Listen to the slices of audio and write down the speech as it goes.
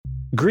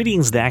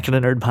Greetings, Dak and the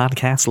Nerd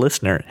podcast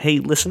listener. Hey,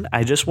 listen,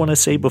 I just want to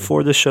say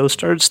before the show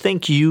starts,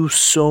 thank you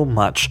so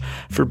much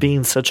for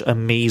being such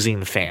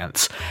amazing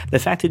fans. The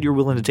fact that you're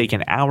willing to take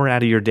an hour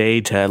out of your day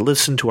to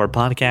listen to our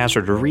podcast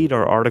or to read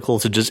our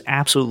articles is just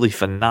absolutely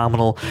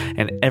phenomenal,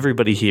 and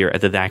everybody here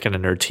at the Dak and the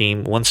Nerd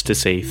team wants to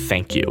say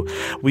thank you.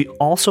 We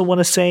also want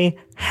to say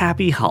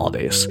happy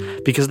holidays,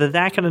 because the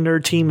Dak and the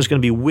Nerd team is going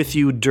to be with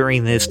you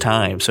during this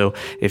time. So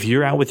if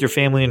you're out with your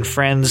family and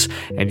friends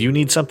and you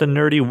need something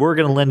nerdy, we're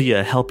going to lend you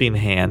a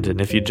helping hand. And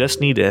if you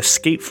just need to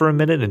escape for a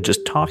minute and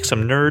just talk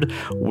some nerd,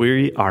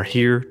 we are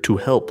here to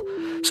help.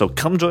 So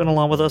come join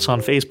along with us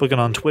on Facebook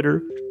and on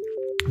Twitter.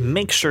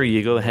 Make sure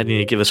you go ahead and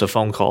you give us a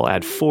phone call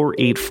at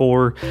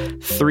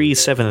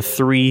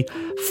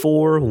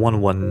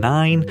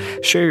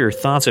 484-373-4119. Share your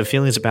thoughts and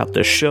feelings about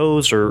the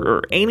shows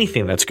or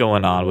anything that's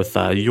going on with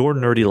your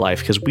nerdy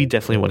life, because we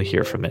definitely want to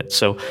hear from it.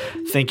 So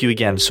thank you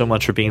again so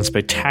much for being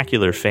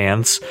spectacular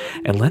fans.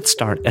 And let's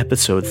start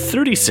episode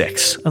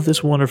 36 of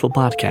this wonderful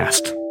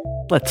podcast.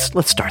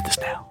 Let's start this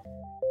now.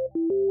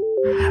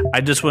 I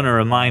just want to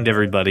remind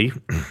everybody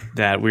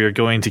that we are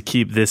going to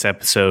keep this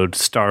episode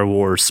Star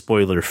Wars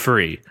spoiler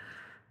free.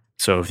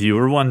 So if you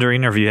were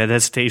wondering, or if you had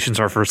hesitations,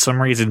 or for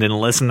some reason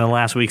didn't listen to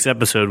last week's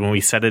episode when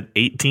we said it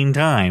 18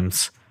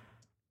 times,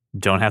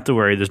 don't have to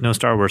worry. There's no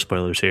Star Wars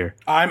spoilers here.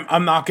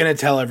 I'm not going to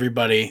tell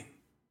everybody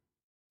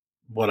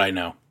what I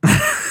know.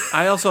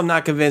 I also am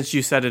not convinced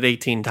you said it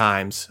 18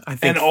 times. I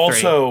think, and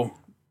also,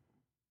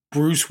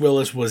 Bruce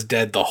Willis was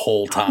dead the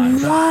whole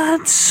time.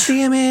 What?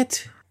 Damn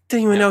it.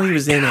 Didn't even know he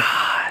was in it.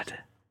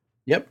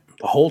 Yep,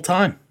 the whole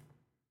time.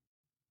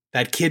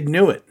 That kid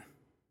knew it.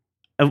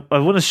 I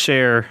want to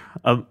share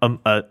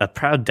a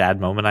proud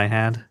dad moment I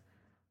had,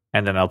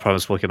 and then I'll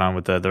promise we'll get on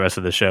with the rest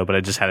of the show, but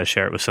I just had to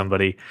share it with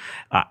somebody.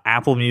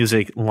 Apple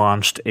Music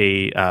launched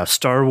a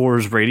Star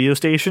Wars radio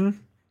station,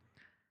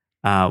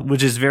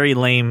 which is very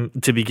lame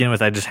to begin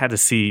with. I just had to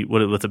see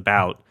what it was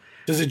about.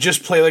 Does it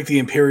just play like the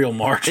Imperial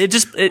March?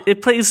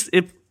 It plays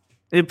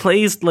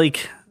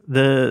like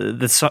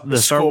the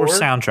Star Wars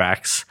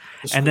soundtracks,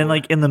 and then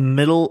like in the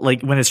middle,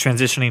 like when it's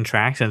transitioning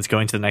tracks and it's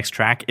going to the next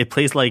track, it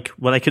plays like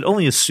what I could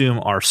only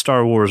assume are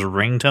Star Wars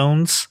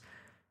ringtones,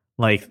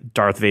 like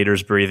Darth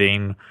Vader's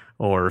breathing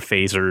or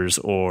phasers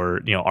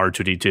or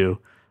R2-D2,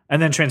 and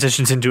then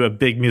transitions into a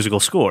big musical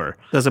score.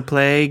 Does it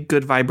play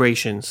Good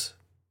Vibrations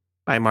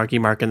by Marky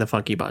Mark and the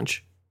Funky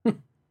Bunch?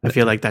 I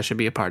feel like that should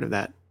be a part of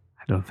that.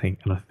 I don't think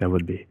that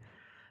would be.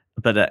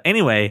 But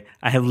anyway,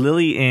 I have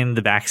Lily in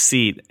the back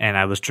seat, and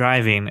I was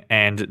driving,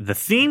 and the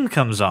theme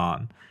comes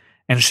on,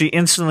 and she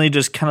instantly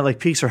just kind of like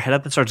peeks her head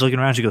up and starts looking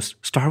around. She goes,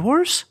 "Star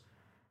Wars?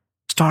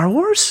 Star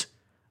Wars?"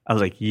 I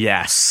was like,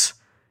 yes,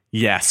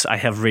 I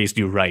have raised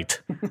you right.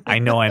 I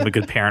know I'm a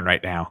good parent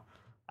right now.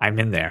 I'm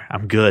in there.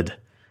 I'm good.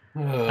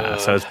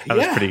 So I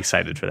was pretty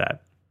excited for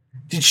that.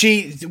 Did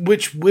she?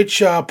 Which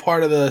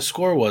part of the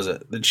score was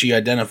it that she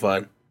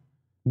identified?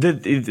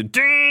 Okay.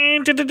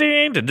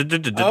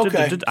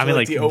 I mean,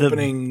 like the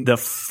opening, the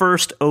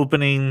first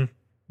opening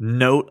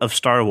note of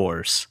Star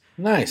Wars.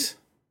 Nice.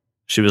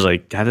 She was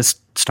like, "That is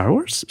Star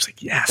Wars?" I was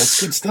like, "Yes, that's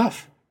good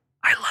stuff.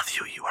 I love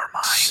you. You are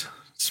mine."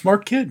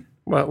 Smart kid.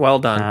 Well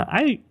done.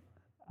 I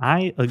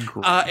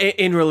agree.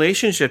 In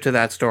relationship to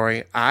that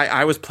story,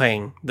 I was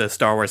playing the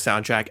Star Wars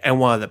soundtrack, and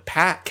one of the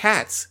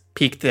cats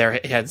peeked their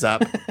heads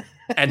up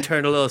and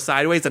turned a little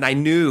sideways, and I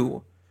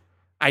knew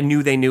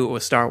they knew it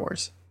was Star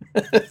Wars.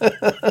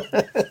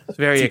 It's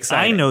very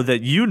exciting. I know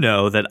that you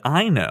know that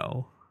I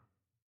know.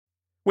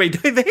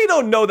 Wait, they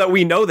don't know that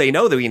we know they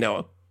know that we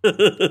know.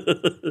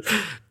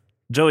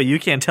 Joey, you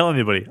can't tell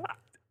anybody.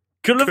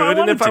 Couldn't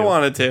if I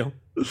wanted to.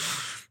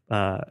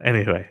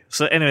 Anyway,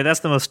 that's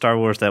the most Star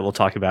Wars that we'll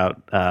talk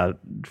about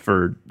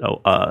for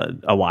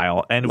a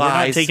while, and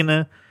Lies.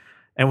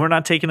 we're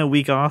not taking a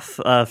week off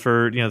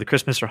for the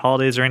Christmas or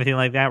holidays or anything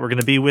like that. We're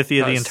going to be with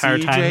you the entire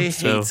time.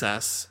 CJ hates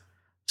us.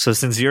 So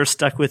since you're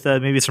stuck with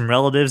maybe some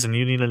relatives and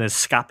you need an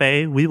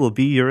escape, we will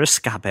be your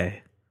escape.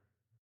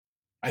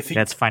 I think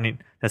that's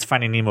Finding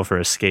Nemo for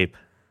escape.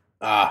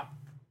 It's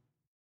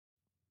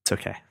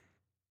okay.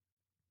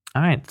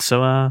 All right,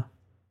 so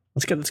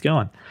let's get this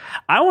going.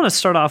 I want to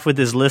start off with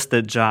this list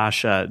that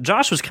Josh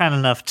was kind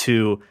enough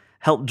to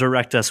help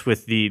direct us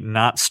with the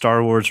not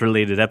Star Wars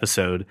related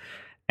episode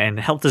and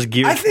helped us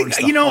gear towards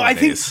the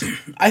holidays.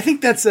 I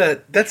think that's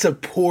a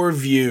poor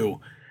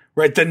view,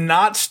 right? The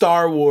not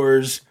Star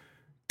Wars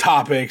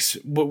topics,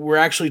 what we're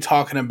actually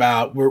talking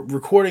about. We're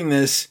recording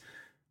this,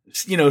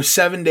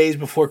 7 days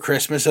before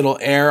Christmas. It'll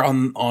air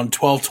on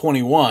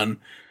 12/21.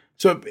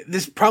 So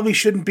this probably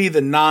shouldn't be the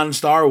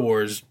non-Star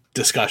Wars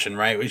discussion,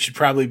 right? We should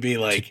probably be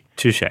like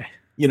touche.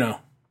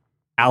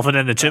 Alvin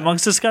and the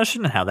Chipmunks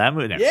discussion and how that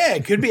moved. Yeah,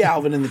 it could be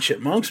Alvin and the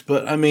Chipmunks,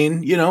 but I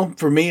mean,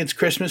 for me it's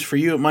Christmas. For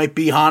you, it might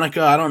be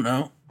Hanukkah. I don't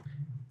know.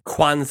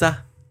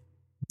 Kwanzaa.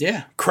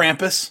 Yeah,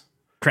 Krampus.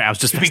 I was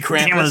just going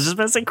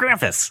to say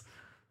Krampus.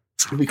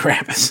 It'll be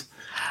Krampus.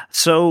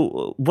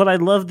 So what I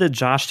love that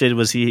Josh did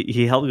was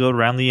he helped go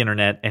around the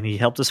internet and he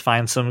helped us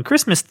find some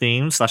Christmas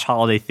themed /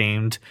 holiday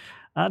themed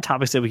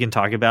topics that we can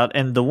talk about.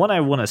 And the one I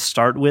want to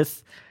start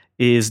with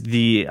is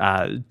the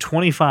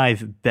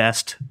 25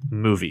 best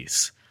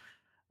movies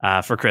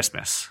for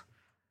Christmas.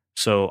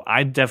 So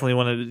I definitely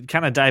want to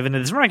kind of dive into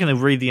this. We're not going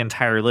to read the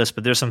entire list,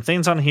 but there's some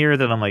things on here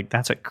that I'm like,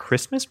 that's a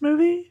Christmas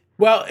movie?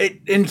 Well,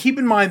 and keep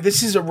in mind,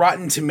 this is a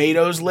Rotten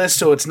Tomatoes list,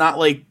 so it's not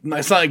like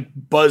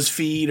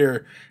BuzzFeed,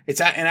 or it's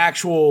an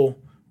actual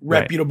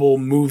reputable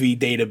movie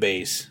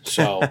database.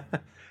 So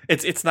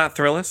it's not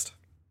Thrillist.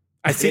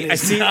 I see.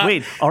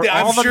 Wait, are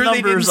I'm all the sure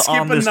they numbers didn't skip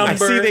on a this?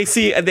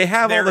 number. They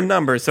have all the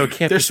numbers, so it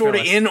can't. They're be sort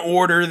of Thrillist. in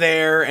order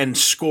there and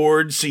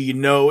scored, so you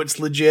know it's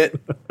legit.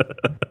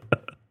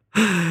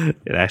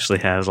 It actually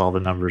has all the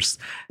numbers.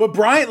 But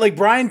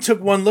Brian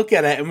took one look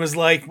at it and was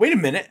like, "Wait a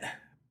minute,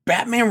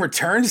 Batman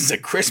Returns is a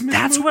Christmas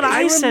That's movie?" what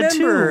I said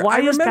too.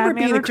 Why is Batman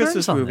being a Returns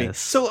Christmas on movie? this?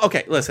 So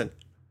okay, listen,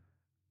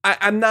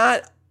 I'm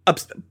not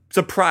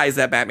surprised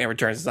that Batman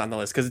Returns is on the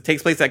list because it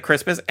takes place at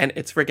Christmas and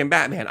it's freaking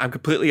Batman. I'm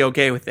completely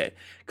okay with it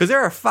because there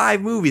are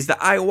 5 movies that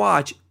I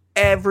watch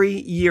every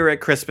year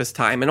at Christmas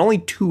time, and only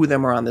 2 of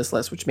them are on this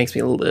list, which makes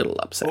me a little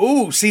upset.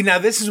 Oh, see, now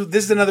this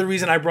is another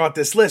reason I brought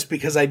this list,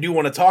 because I do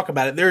want to talk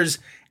about it. There's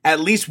at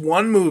least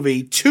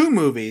 2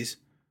 movies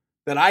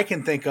that I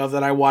can think of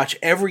that I watch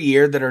every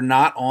year that are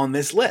not on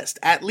this list.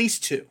 At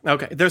least 2.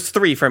 Okay, there's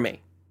 3 for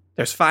me.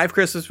 There's 5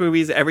 Christmas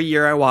movies every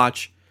year I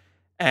watch,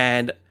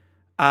 and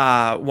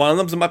one of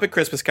them's a Muppet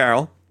Christmas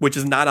Carol, which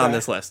is not on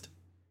this list.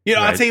 You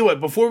know, I'll Right. tell you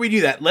what. Before we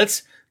do that,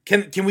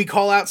 can we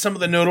call out some of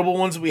the notable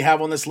ones that we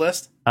have on this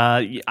list?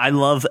 I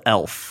love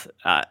Elf.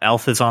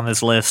 Elf is on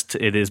this list.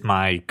 It is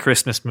my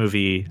Christmas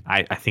movie.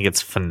 I think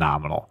it's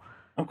phenomenal.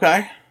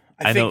 Okay,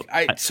 I think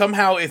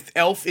somehow if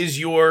Elf is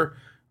your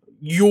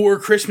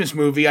Christmas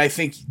movie, I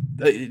think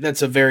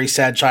that's a very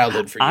sad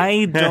childhood for you.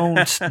 I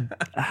don't.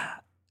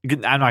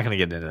 I'm not going to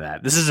get into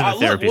that. This isn't a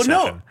therapy session.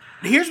 No.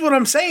 Here's what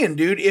I'm saying,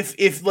 dude.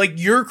 If like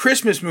your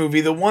Christmas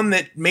movie, the one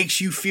that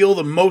makes you feel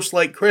the most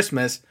like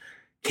Christmas,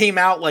 came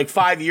out like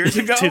 5 years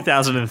ago,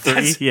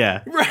 2003.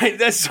 Yeah, right.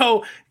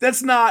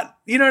 That's not,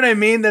 you know what I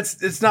mean?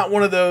 It's not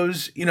one of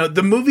those,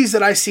 the movies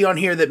that I see on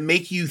here that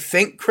make you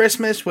think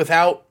Christmas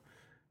without,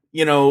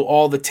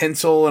 all the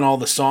tinsel and all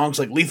the songs,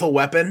 like Lethal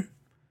Weapon.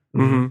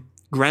 Mm-hmm.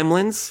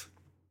 Gremlins.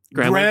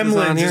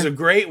 Gremlins is a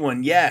great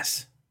one.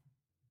 Yes.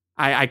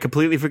 I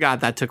completely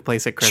forgot that took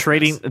place at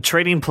Christmas.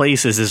 Trading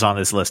Places is on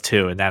this list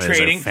too, and that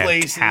Trading is a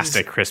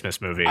fantastic Places,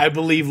 Christmas movie. I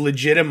believe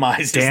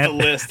legitimizes the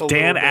list a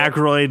Dan little bit.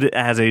 Aykroyd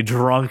as a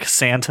drunk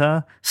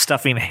Santa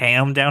stuffing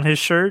ham down his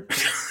shirt.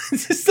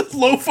 Just a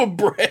loaf of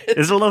bread.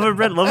 Is it a loaf of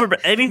bread? Loaf of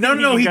bread. Anything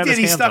No, he got did. his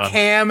He hands stuck on.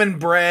 ham and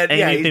bread.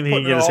 Anything he he's can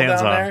putting get it his all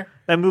hands down on. there.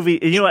 That movie,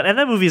 you know what? And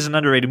that movie is an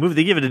underrated movie.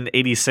 They give it an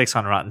 86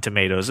 on Rotten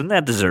Tomatoes, and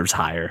that deserves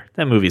higher.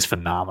 That movie's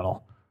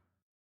phenomenal.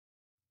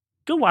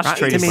 Go watch Rotten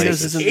Trading Tomatoes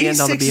Places. isn't the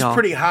end all to 86 be is all.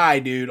 pretty high,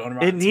 dude, on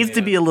Rotten It needs to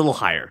Tomatoes. be a little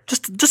higher.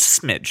 Just a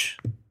smidge.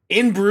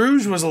 In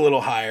Bruges was a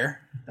little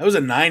higher. That was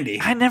a 90.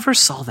 I never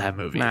saw that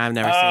movie. Nah, I've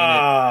never seen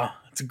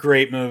it. It's a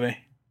great movie.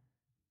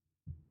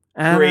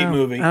 I don't great know.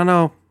 movie. I don't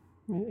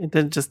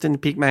know. Just didn't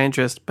pique my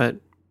interest, but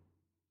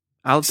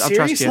I'll trust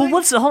Seriously? you.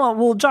 Well, hold on.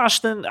 Well, Josh,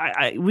 then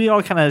we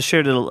all kind of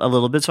shared it a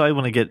little bit, so I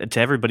want to get to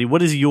everybody.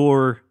 What is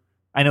your?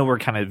 I know we're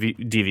kind of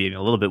deviating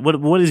a little bit.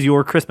 What is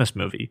your Christmas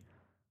movie?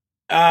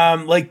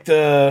 Like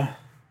the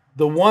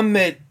one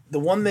that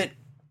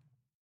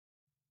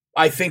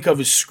I think of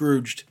is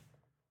Scrooged.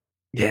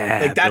 Yeah,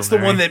 Like that's Bill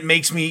the one Murray. that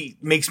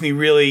makes me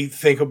really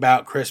think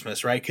about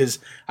Christmas, right? Because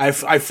I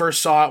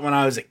first saw it when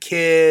I was a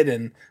kid,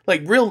 and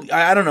like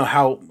I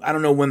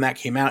don't know when that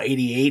came out,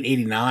 88,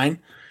 89.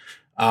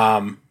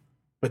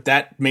 But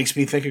that makes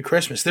me think of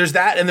Christmas. There's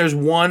that, and there's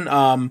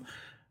one.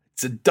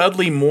 It's a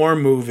Dudley Moore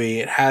movie.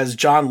 It has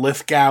John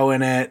Lithgow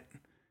in it.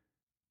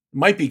 It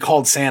might be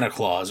called Santa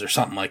Claus or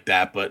something like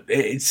that, but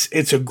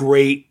it's a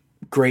great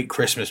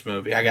Christmas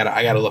movie. I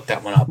gotta look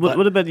that one up.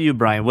 What about you,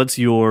 Brian? What's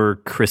your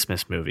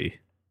Christmas movie?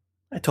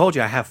 I told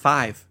you I have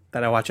 5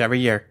 that I watch every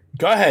year.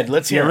 Go ahead.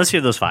 Let's hear. Yeah, it. let's hear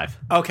those 5.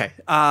 Okay.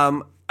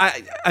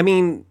 I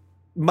mean,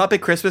 Muppet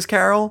Christmas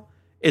Carol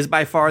is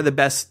by far the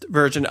best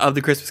version of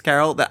the Christmas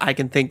Carol that I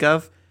can think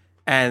of,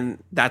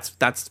 and that's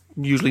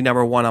usually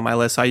number 1 on my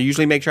list. So I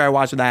usually make sure I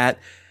watch that.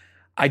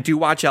 I do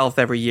watch Elf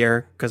every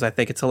year because I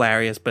think it's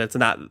hilarious, but it's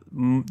not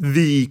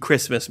the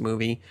Christmas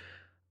movie.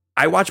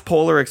 I watch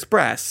Polar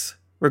Express,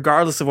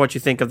 regardless of what you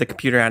think of the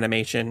computer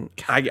animation.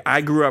 I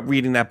grew up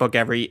reading that book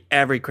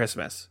every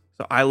Christmas,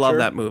 so I love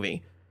that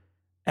movie.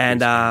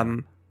 And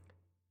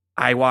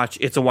I watch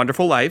It's a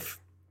Wonderful Life,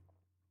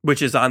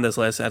 which is on this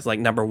list as like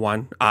number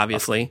 1,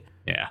 obviously.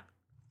 Yeah,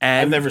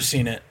 And I've never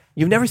seen it.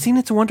 You've never seen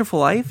It's a Wonderful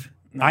Life?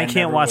 I can't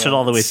never watch it will.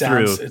 all the way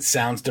Sounds- through. It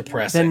sounds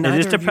depressing. Then It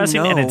is neither of you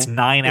depressing, and know. it's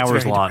 9 It's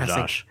hours very long,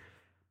 depressing. Josh.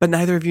 But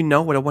neither of you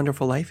know what a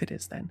wonderful life it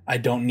is then. I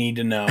don't need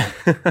to know.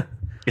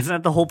 Isn't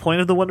that the whole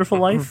point of The Wonderful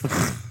Life?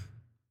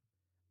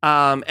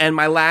 And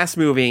my last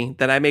movie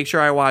that I make sure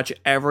I watch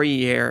every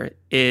year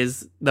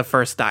is the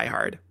first Die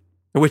Hard,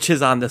 which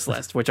is on this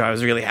list, which I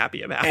was really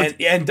happy about.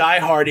 and Die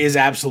Hard is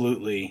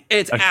absolutely.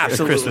 It's a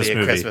absolutely Christmas a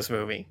movie. Christmas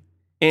movie.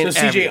 So In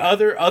CJ,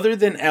 every- other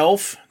than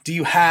Elf, do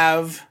you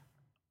have?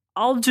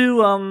 I'll do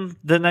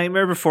The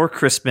Nightmare Before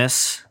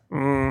Christmas.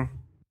 Mm,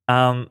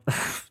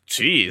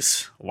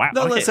 Jeez. Wow.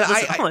 No, Okay, listen,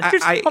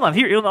 hold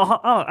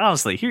on.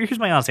 Honestly, here's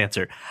my honest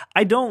answer.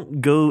 I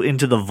don't go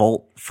into the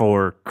vault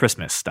for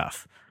Christmas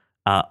stuff.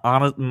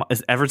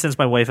 Ever since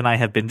my wife and I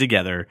have been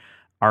together,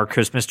 our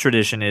Christmas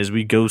tradition is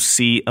we go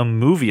see a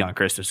movie on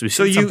Christmas. We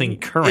see something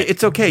current.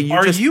 It's okay.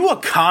 You a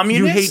communist?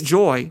 You hate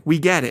joy. We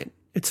get it.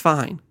 It's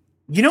fine.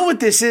 You know what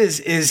this is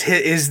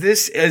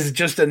this is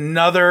just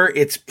another,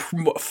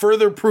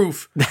 further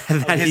proof of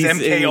his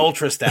MK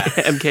Ultra status.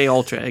 MK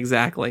Ultra,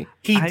 exactly.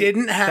 He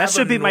didn't have that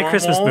should be my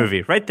Christmas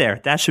movie right there.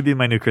 That should be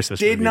my new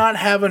Christmas movie. Did not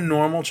have a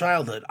normal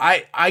childhood.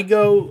 I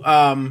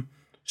go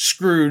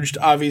Scrooged,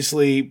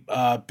 obviously,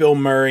 Bill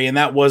Murray, and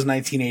that was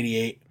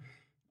 1988.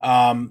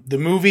 The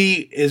movie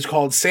is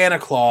called Santa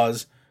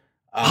Claus.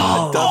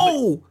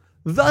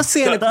 The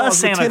Santa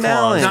Claus with Tim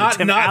Allen. Not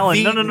Tim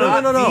Allen. No.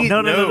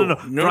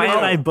 Brian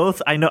and I both.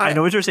 I know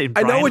what you're saying.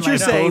 I know what you're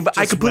saying, but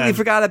I completely went,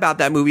 forgot about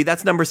that movie.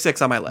 That's number 6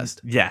 on my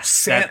list.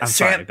 Yes, I'm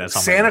sorry. That's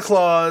on my Santa list.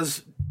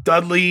 Claus,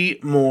 Dudley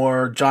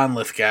Moore, John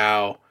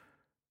Lithgow,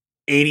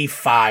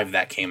 85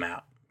 that came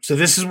out. So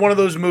this is one of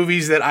those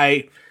movies that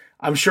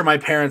I'm sure my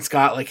parents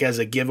got like as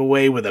a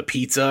giveaway with a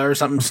pizza or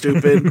something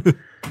stupid.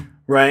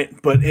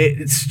 Right, but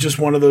it's just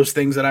one of those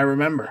things that I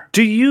remember.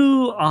 Do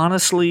you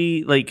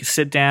honestly like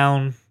sit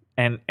down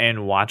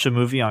and watch a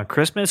movie on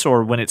Christmas,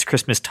 or when it's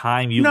Christmas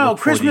time? No,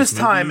 Christmas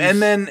time,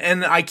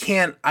 and I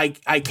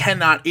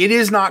cannot. It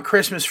is not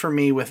Christmas for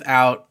me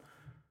without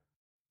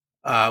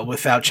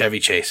Chevy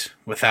Chase,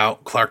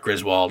 without Clark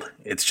Griswold.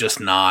 It's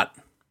just not.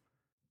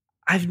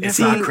 It's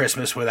not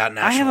Christmas without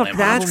National I have a Lampoon's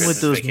problem Christmas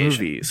with those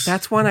Vacation. movies.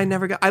 That's one I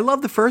never got. I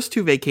love the first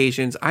 2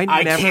 Vacations.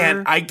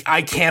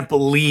 I can't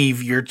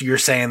believe you're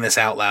saying this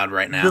out loud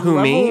right now.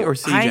 Who, me or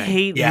CJ? I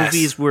hate Yes.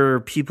 movies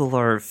where people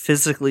are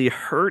physically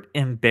hurt,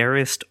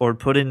 embarrassed, or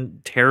put in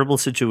terrible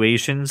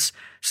situations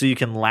so you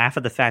can laugh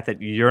at the fact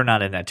that you're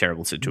not in that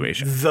terrible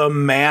situation. The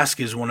Mask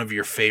is one of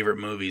your favorite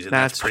movies, and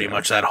that's pretty true.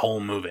 much that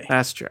whole movie.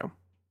 That's true.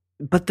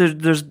 But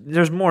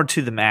there's more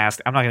to the mask.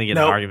 I'm not going to get in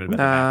an argument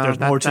about that. There's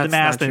more to the that's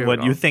mask not than true what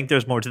at you all. think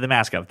there's more to the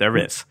mask of. There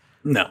is.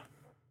 No,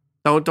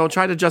 Don't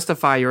try to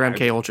justify your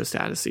MK Ultra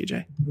status,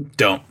 CJ.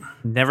 don't.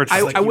 Never.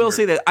 I will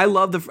say that I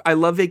love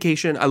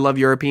Vacation. I love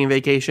European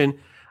Vacation.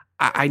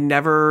 I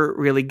never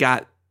really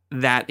got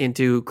that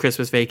into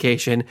Christmas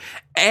Vacation.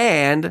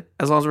 And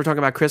as long as we're talking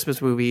about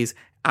Christmas movies,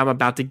 I'm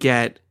about to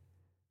get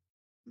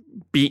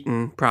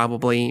beaten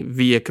probably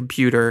via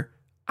computer.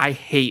 I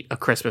hate A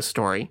Christmas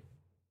Story.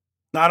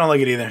 No, I don't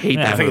like it either. Hate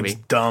that I think movie.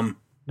 it's dumb.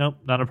 Nope,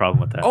 not a problem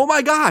with that. Oh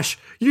my gosh,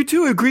 you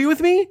two agree with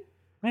me?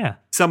 Yeah.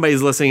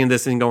 Somebody's listening to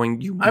this and going,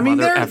 "You I mean,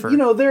 mother there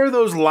effer." there are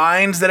those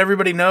lines that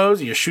everybody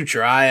knows. You shoot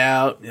your eye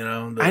out.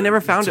 I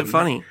never found it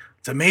funny.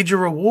 It's a major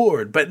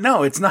reward, but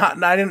no, it's not.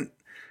 And I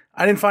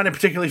didn't find it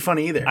particularly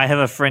funny either. I have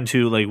a friend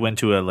who went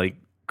to a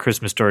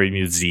Christmas Story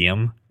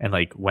museum and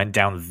went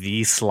down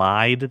the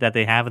slide that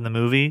they have in the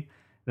movie.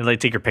 They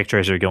take her picture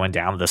as you're going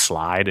down the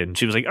slide, and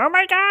she was like, "Oh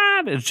my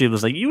god!" And she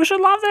was like, "You should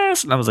love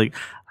this." And I was like,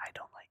 "I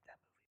don't like that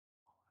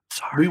movie.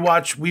 Sorry."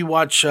 We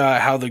watch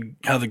how the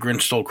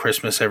Grinch Stole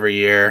Christmas every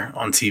year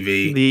on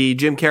TV. The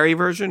Jim Carrey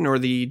version or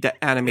the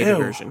animated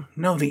version?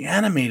 No, the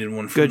animated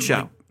one. Good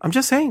show. I'm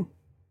just saying.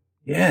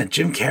 Yeah,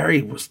 Jim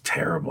Carrey was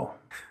terrible.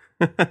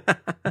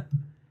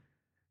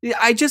 Yeah,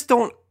 I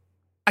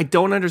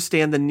don't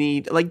understand the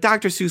need.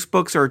 Dr. Seuss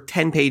books are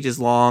 10 pages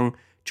long.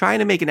 Trying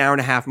to make an hour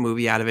and a half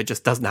movie out of it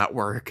just does not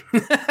work.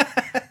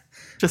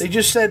 They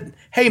just said,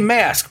 "Hey,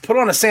 Mask, put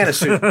on a Santa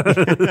suit."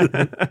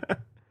 Well,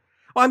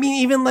 I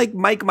mean, even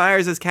Mike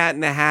Myers as Cat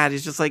in the Hat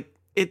is just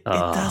it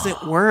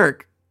doesn't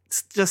work.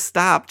 Just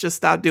stop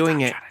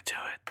doing it. Trying to do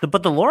it.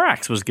 But the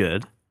Lorax was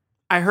good.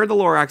 I heard the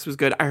Lorax was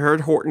good. I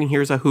heard Horton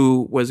Hears a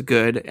Who was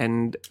good,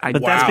 and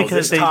But that's Wow,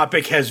 because this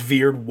topic has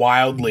veered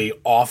wildly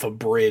off a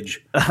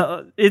bridge.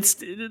 It's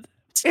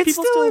people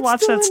still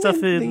watch that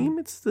stuff in. theme.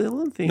 It's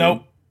still a theme.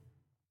 Nope.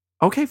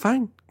 Okay,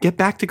 fine. Get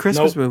back to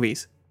Christmas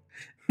movies.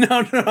 No.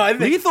 I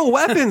think Lethal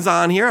Weapon's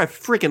on here. I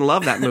freaking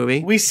love that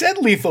movie. we said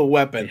Lethal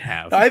Weapon.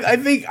 have. I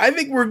think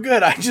we're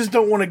good. I just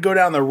don't want to go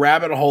down the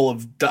rabbit hole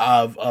of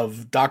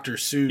Dr.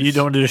 Seuss. You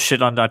don't want to just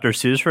shit on Dr.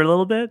 Seuss for a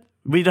little bit?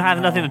 We don't have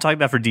nothing to talk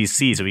about for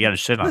DC, so we got to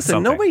shit on Listen,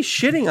 something. nobody's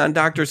shitting on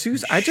Dr.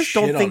 Seuss. I just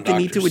don't Shit think on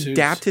they need to Dr. Seuss.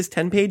 adapt his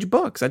 10-page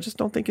books. I just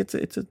don't think it's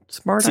a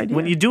smart See, idea.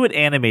 when you do it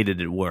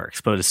animated, it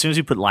works. But as soon as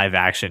you put live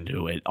action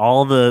to it,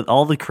 all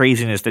the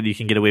craziness that you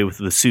can get away with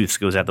Seuss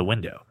goes out the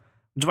window.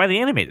 Which is why the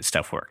animated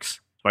stuff works.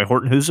 It's why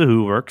Horton Hears a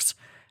Who works,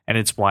 and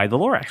it's why the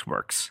Lorax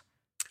works.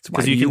 It's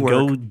why Because you can work.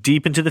 go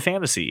deep into the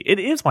fantasy. It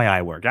is why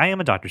I work. I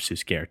am a Dr.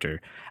 Seuss character.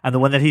 I'm the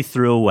one that he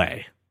threw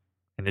away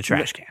in the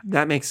trash can.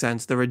 That makes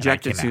sense. The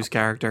rejected came Seuss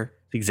character.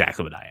 It's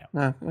exactly what I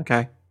am.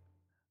 Okay.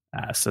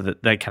 So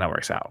that kind of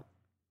works out.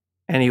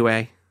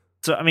 Anyway,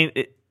 So, I mean,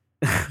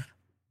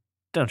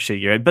 don't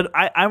shake your head. But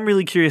I'm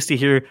really curious to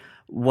hear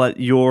what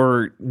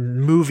your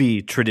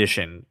movie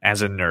tradition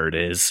as a nerd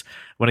is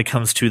when it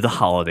comes to the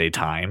holiday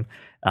time.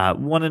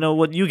 Want to know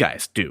what you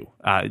guys do.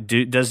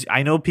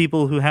 I know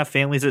people who have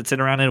families that sit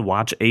around and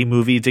watch a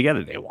movie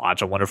together. They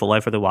watch A Wonderful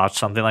Life or they watch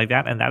something like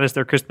that, and that is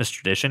their Christmas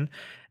tradition.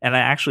 And I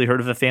actually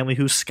heard of a family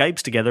who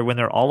Skypes together when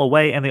they're all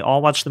away and they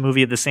all watch the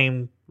movie at the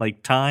same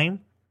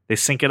time. They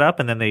sync it up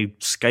and then they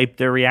Skype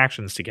their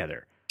reactions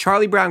together.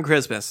 Charlie Brown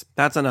Christmas.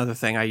 That's another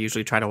thing I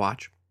usually try to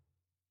watch.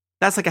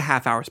 That's like a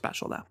half-hour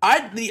special now.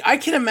 I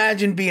can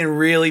imagine being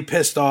really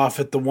pissed off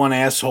at the one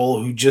asshole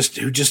who just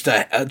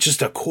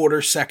a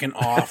quarter second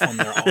off on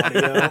their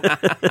audio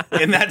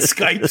in that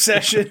Skype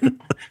session.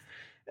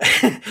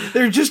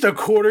 They're just a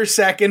quarter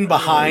second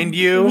behind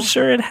you. I'm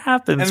sure it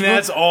happens, and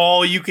that's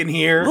all you can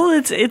hear. Well,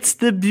 it's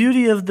the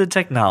beauty of the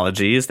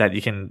technology is that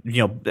you can,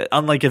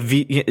 unlike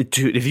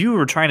if you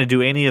were trying to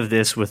do any of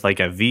this with like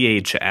a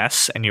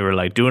VHS and you were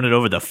like doing it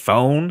over the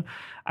phone,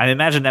 I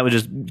imagine that would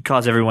just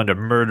cause everyone to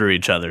murder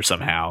each other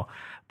somehow.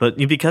 But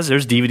because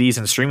there's DVDs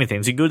and streaming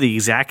things, you can go to the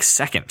exact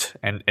second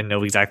and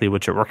know exactly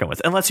what you're working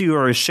with. Unless you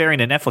are sharing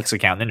a Netflix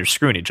account, then you're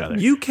screwing each other.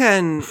 You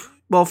can,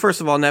 well,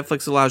 first of all,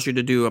 Netflix allows you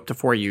to do up to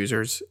 4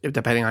 users,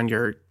 depending on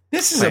your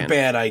This is plan. a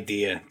bad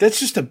idea. That's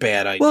just a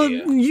bad idea.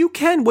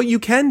 Well, what you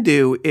can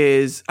do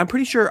is, I'm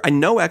pretty sure, I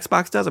know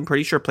Xbox does, I'm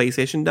pretty sure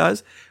PlayStation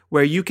does,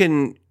 where you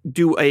can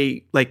do a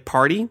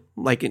party,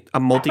 like a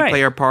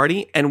multiplayer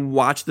party, and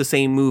watch the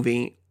same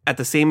movie at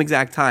the same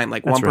exact time.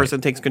 Like one person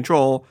takes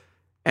control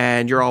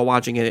and you're all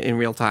watching it in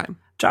real time.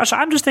 Josh,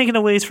 I'm just thinking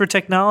of ways for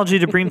technology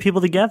to bring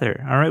people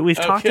together. All right. We've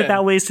talked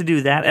about ways to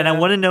do that. And I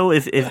want to know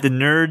if the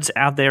nerds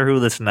out there who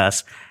listen to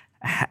us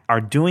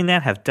are doing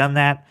that, have done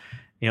that,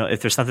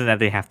 if there's something that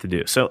they have to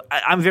do. So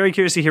I'm very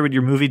curious to hear what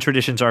your movie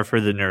traditions are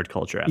for the nerd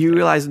culture out there. You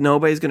realize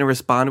nobody's going to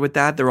respond with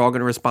that. They're all going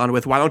to respond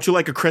with, why don't you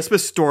like A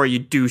Christmas Story, you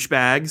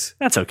douchebags?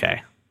 That's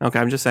okay. Okay.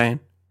 I'm just saying.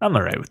 I'm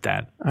all right with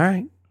that. All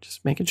right.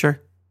 Just making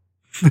sure.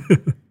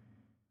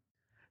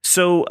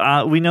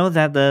 So we know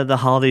that the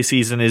holiday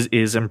season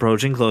is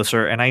approaching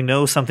closer, and I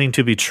know something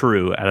to be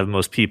true out of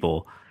most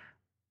people.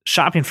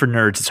 Shopping for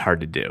nerds is hard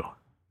to do.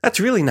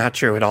 That's really not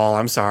true at all.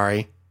 I'm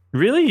sorry.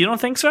 Really? You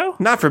don't think so?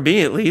 Not for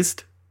me, at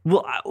least.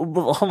 Well,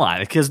 hold on,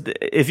 because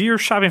if you're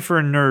shopping for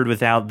a nerd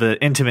without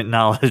the intimate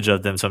knowledge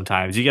of them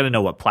sometimes, you got to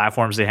know what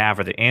platforms they have.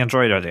 Are they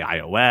Android? Are they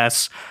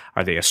iOS?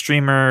 Are they a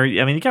streamer?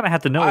 I mean, you kind of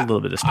have to know a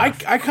little bit of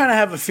stuff. I kind of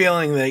have a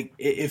feeling that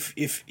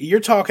if you're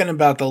talking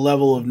about the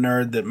level of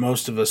nerd that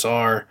most of us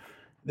are,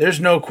 there's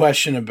no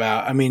question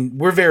about, I mean,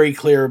 we're very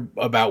clear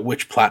about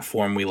which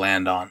platform we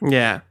land on.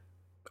 Yeah.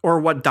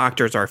 Or what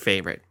doctor's our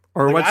favorite.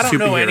 Or what I don't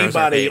know superheroes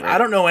our favorite. I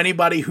don't know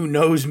anybody who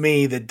knows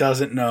me that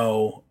doesn't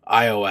know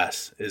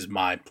iOS is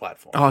my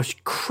platform. Oh,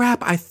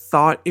 crap. I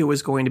thought it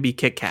was going to be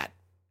Kit Kat.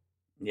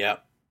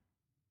 Yep.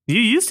 You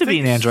used to be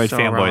an Android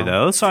fanboy, wrong.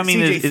 though. So, I mean...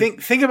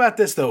 CJ, think about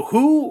this, though.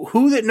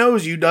 Who that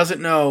knows you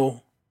doesn't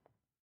know,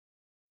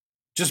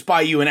 just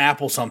buy you an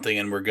Apple something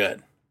and we're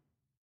good.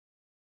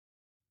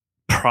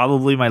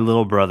 Probably my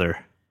little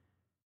brother.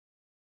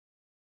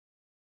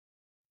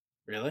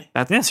 Really?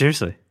 Yeah,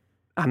 seriously.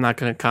 I'm not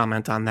going to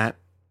comment on that.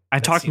 I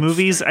talk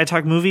movies and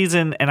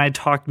I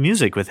talk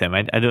music with him.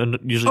 I don't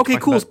usually. Okay,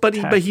 talk cool. about But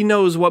tech. he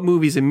knows what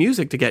movies and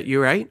music to get you,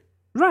 right?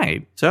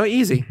 Right. So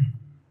easy.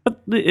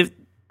 But if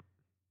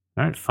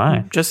all right,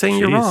 fine. Just saying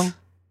you're Jeez. wrong.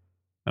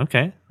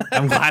 Okay.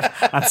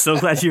 I'm so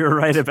glad you were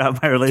right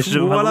about my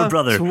relationship with my little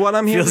brother. It's what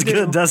I'm here Feels to do.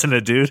 good, doesn't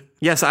it, dude?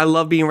 Yes, I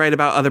love being right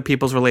about other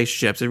people's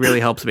relationships. It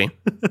really helps me.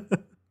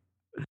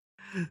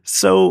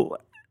 So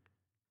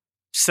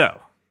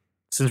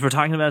since we're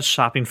talking about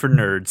shopping for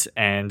nerds,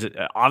 and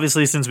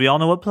obviously since we all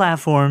know what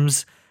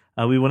platforms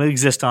we want to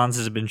exist on,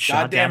 since it's been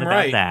shot Goddamn down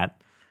right. about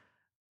that,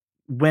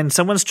 when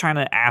someone's trying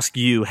to ask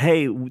you,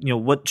 hey,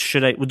 what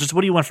should I, what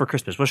do you want for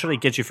Christmas? What should I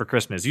get you for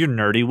Christmas? You're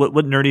nerdy. What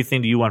nerdy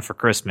thing do you want for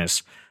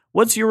Christmas?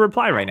 What's your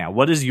reply right now?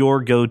 What is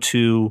your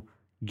go-to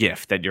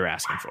gift that you're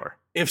asking for?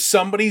 If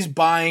somebody's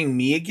buying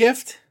me a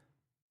gift,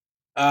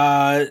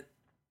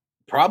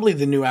 probably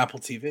the new Apple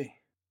TV.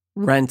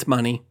 Rent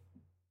money.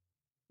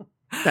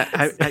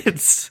 That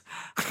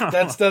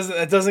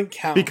doesn't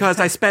count. Because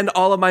I spend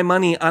all of my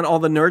money on all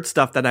the nerd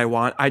stuff that I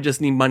want. I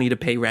just need money to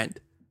pay rent.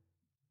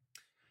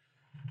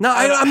 No,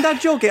 I'm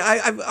not joking.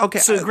 Okay.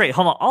 So great.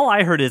 Hold on. All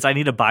I heard is I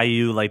need to buy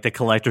you like the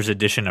collector's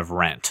edition of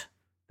Rent.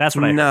 That's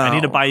what I heard. No. I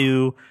need to buy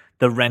you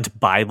the Rent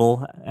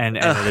Bible and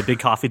the big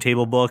coffee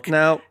table book.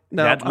 No.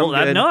 I'm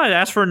good. No, I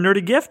asked for a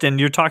nerdy gift, and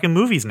you're talking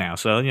movies now.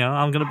 So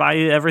I'm going to buy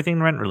you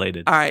everything Rent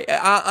related. All right.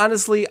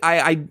 Honestly,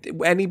 I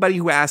anybody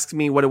who asks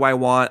me what do I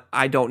want,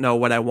 I don't know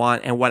what I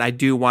want, and what I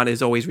do want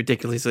is always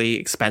ridiculously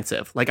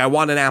expensive. Like I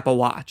want an Apple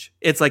Watch.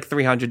 It's like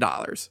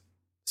 $300,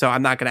 so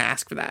I'm not going to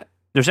ask for that.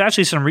 There's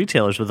actually some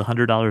retailers with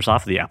 $100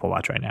 off of the Apple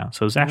Watch right now.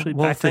 So it's actually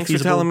back to thanks for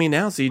feasible. telling me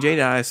now, CJ.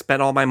 That I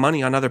spent all my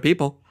money on other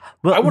people.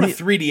 Well, I want a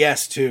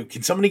 3DS too.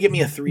 Can somebody get me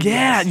a 3DS?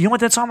 Yeah, you know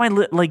what? That's on my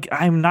like.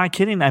 I'm not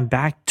kidding. I'm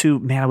back to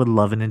man. I would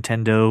love a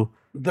Nintendo.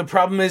 The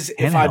problem is,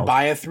 if I Handheld.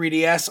 buy a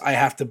 3DS, I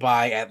have to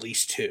buy at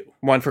least two.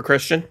 One for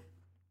Christian.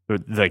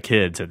 The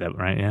kids at that,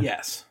 right? Yeah.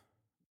 Yes,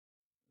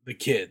 the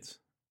kids.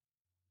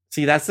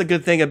 See, that's the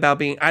good thing about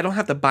being. I don't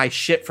have to buy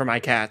shit for my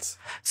cats.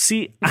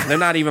 See, They're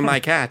not even my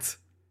cats.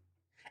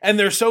 and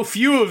there's so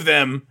few of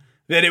them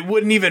that it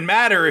wouldn't even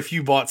matter if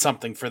you bought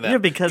something for them. Yeah,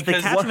 because the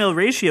cat to meal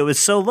ratio is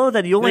so low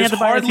that you only have to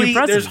buy a few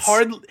presents.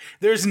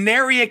 There's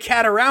nary a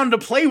cat around to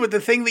play with the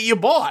thing that you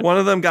bought. One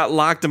of them got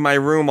locked in my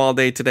room all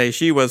day today.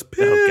 She was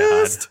pissed. Oh,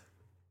 God.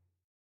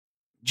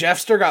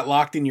 Jeffster got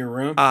locked in your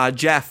room?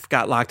 Jeff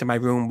got locked in my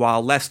room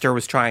while Lester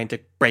was trying to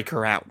break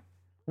her out.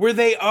 Were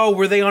they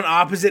on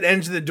opposite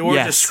ends of the door,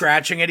 Yes. just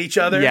scratching at each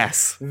other?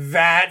 Yes.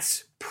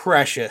 That's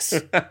precious.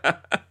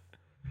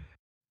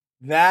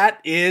 That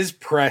is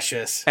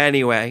precious.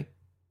 Anyway,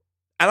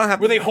 I don't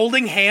have. Were they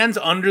holding hands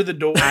under the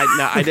door?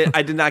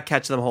 I did not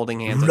catch them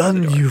holding hands.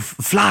 Run,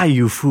 fly,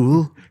 you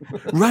fool.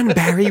 Run,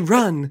 Barry,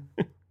 run.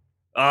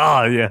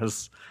 Ah,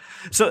 yes.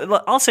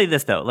 So I'll say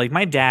this, though. Like,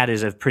 my dad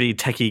is a pretty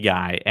techie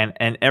guy,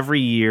 and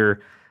every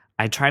year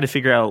I try to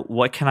figure out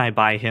what can I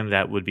buy him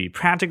that would be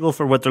practical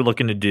for what they're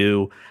looking to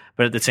do,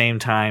 but at the same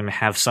time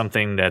have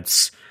something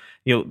that's,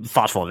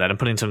 thoughtful of that and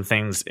putting some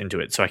things into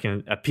it so I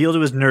can appeal to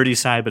his nerdy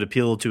side, but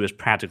appeal to his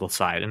practical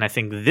side. And I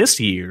think this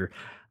year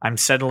I'm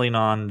settling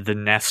on the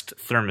Nest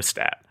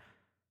thermostat.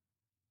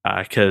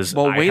 Because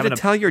way to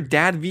tell your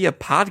dad via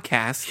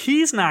podcast.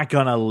 He's not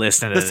gonna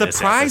listen to the this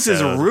surprise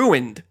is episode.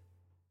 ruined.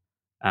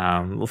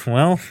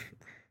 Well,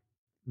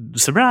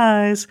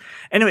 surprise.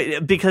 Anyway,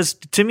 because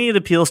to me it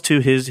appeals to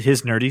his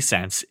nerdy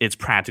sense. It's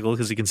practical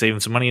because he can save him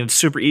some money, and it's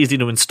super easy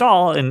to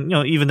install. And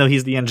even though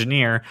he's the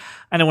engineer,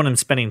 I don't want him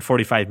spending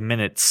 45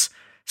 minutes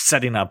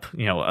setting up,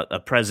 a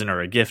present or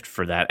a gift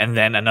for that, and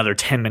then another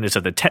 10 minutes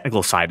of the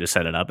technical side to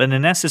set it up. And the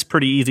Nest is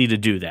pretty easy to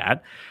do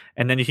that.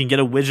 And then you can get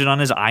a widget on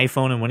his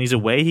iPhone, and when he's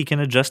away, he can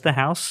adjust the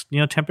house,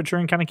 temperature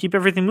and kind of keep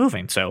everything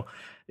moving. So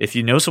if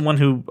you know someone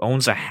who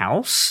owns a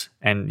house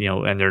and,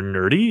 and they're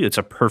nerdy, it's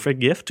a perfect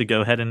gift to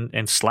go ahead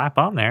and slap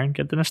on there and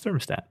get the Nest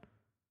thermostat.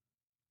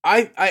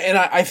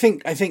 I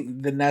think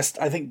the Nest,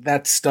 I think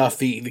that stuff,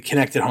 the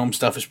connected home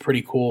stuff is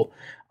pretty cool.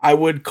 I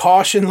would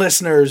caution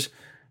listeners,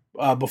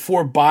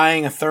 before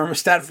buying a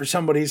thermostat for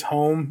somebody's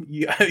home,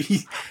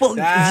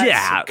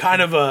 that's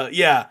kind of a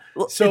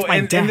Well, so it's my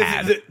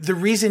dad. And the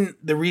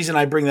reason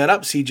I bring that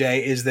up,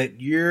 CJ, is that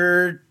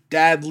your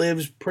dad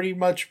lives pretty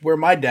much where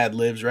my dad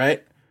lives,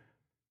 right?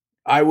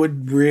 I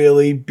would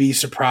really be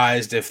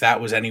surprised if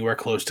that was anywhere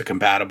close to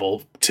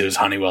compatible to his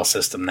Honeywell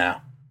system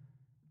now.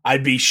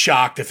 I'd be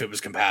shocked if it was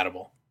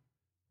compatible.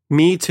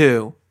 Me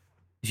too.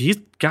 He's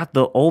got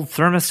the old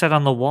thermostat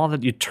on the wall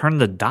that you turn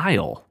the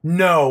dial.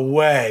 No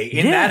way.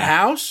 In that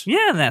house?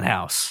 Yeah, in that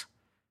house.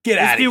 Get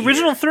out of here. It's the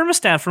original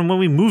thermostat from when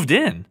we moved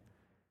in.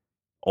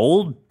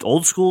 Old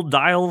school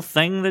dial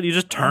thing that you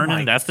just turn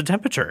and that's the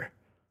temperature.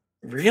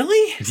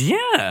 Really?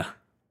 Yeah.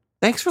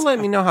 Thanks for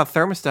letting me know how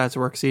thermostats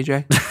work,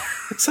 CJ.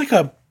 It's like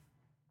a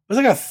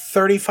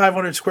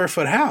 3,500 square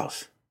foot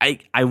house.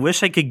 I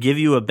wish I could give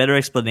you a better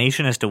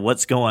explanation as to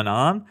what's going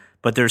on,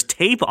 but there's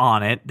tape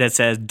on it that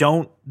says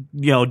don't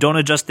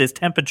adjust this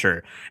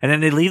temperature. And then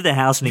they leave the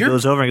house and he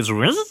goes over and goes,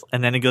 Riz?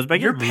 And then it goes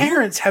back. Your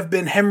parents have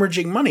been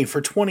hemorrhaging money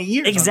for 20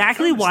 years.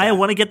 Exactly why I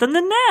want to get them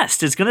the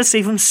Nest. It's going to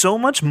save him so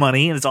much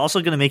money, and it's also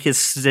going to make his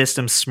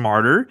system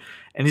smarter,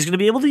 and he's going to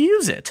be able to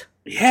use it.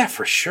 Yeah,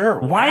 for sure.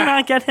 Why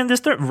not get him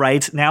this?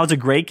 Right now, it's a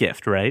great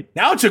gift, right?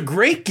 Now it's a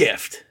great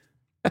gift.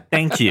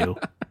 Thank you.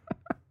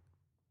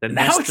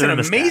 Now it's an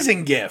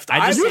amazing gift.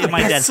 I just gave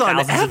my dad son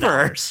thousands of ever.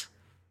 dollars.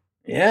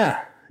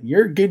 Yeah,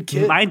 you're a good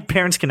kid. My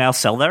parents can now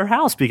sell their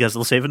house because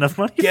they'll save enough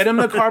money. Get him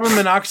the carbon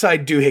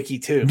monoxide doohickey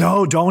too.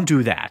 No, don't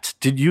do that.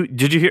 Did you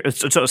hear?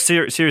 So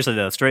seriously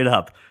though, straight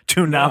up,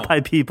 do not buy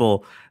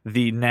people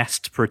the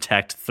Nest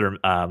Protect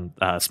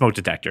smoke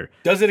detector.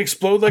 Does it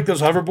explode like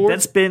those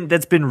hoverboards?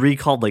 That's been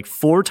recalled like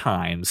 4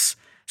 times.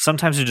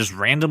 Sometimes it just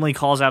randomly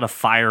calls out a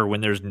fire when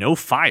there's no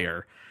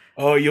fire.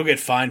 Oh, you'll get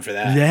fined for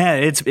that. Yeah,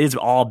 it's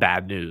all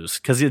bad news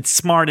because it's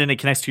smart and it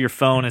connects to your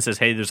phone and says,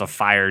 "Hey, there's a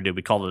fire. Did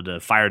we call it the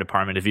fire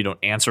department?" If you don't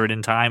answer it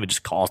in time, it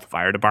just calls the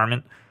fire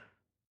department.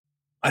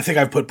 I think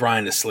I've put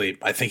Brian to sleep.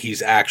 I think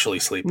he's actually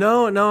sleeping.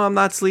 No, I'm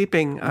not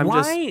sleeping.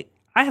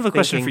 I have a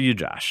question for you,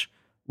 Josh.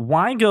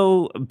 Why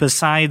go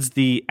besides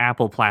the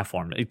Apple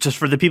platform? Just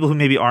for the people who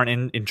maybe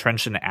aren't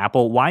entrenched in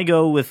Apple, why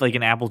go with like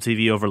an Apple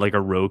TV over like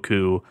a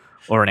Roku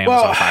or an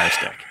Amazon Fire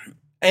Stick?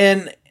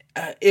 And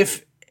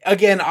if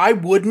again, I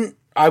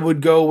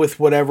would go with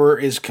whatever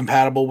is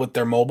compatible with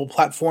their mobile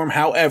platform.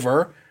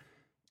 However,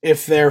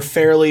 if they're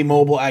fairly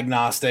mobile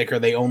agnostic or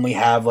they only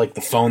have like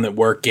the phone that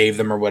work gave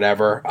them or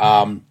whatever,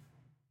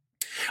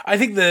 I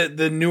think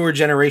the newer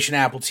generation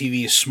Apple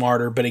TV is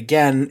smarter. But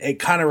again, it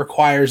kind of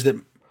requires that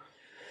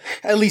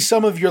at least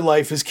some of your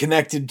life is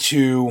connected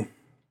to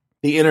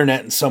the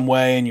internet in some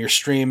way and you're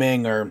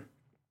streaming or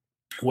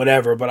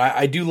whatever. But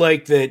I do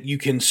like that you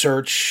can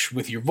search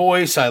with your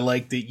voice. I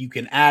like that you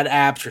can add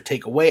apps or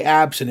take away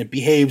apps and it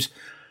behaves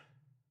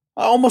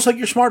almost like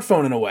your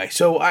smartphone in a way.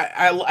 So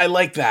I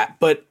like that,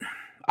 but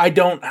I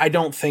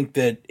don't think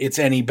that it's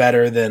any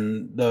better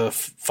than the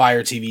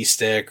Fire TV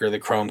Stick or the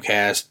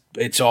Chromecast.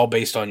 It's all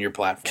based on your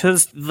platform.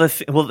 Because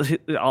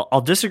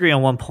I'll disagree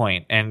on one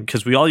point, and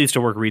because we all used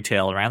to work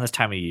retail around this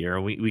time of year,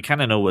 we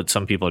kind of know what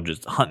some people are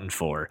just hunting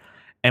for.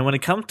 And when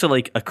it comes to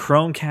like a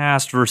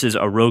Chromecast versus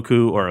a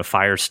Roku or a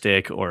Fire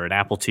Stick or an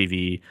Apple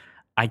TV,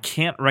 I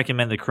can't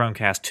recommend the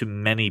Chromecast to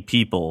many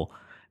people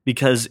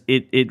because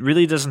it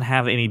really doesn't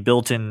have any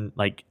built-in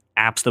like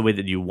apps the way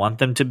that you want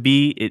them to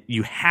be.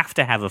 You have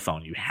to have a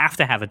phone. You have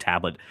to have a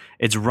tablet.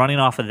 It's running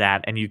off of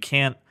that, and you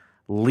can't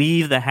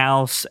leave the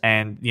house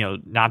and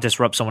not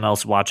disrupt someone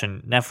else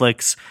watching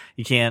Netflix.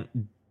 You can't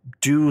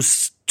do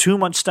too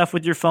much stuff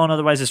with your phone,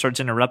 otherwise it starts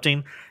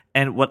interrupting.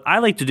 And what I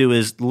like to do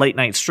is late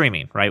night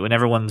streaming, right? When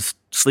everyone's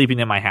sleeping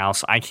in my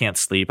house, I can't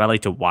sleep. I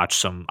like to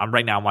watch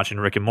right now I'm watching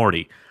Rick and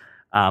Morty.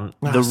 The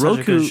Roku, such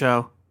a good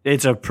show.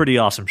 It's a pretty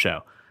awesome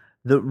show.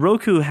 The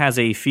Roku has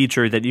a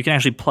feature that you can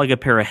actually plug a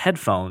pair of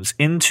headphones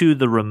into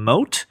the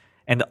remote,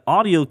 and the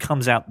audio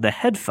comes out the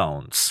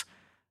headphones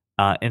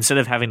instead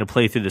of having to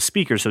play through the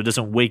speaker, so it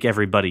doesn't wake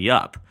everybody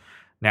up.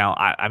 Now,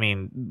 I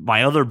mean,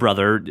 my other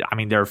brother,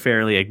 they're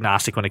fairly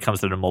agnostic when it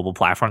comes to their mobile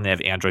platform. They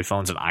have Android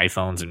phones and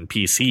iPhones and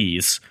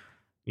PCs.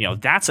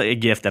 That's a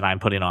gift that I'm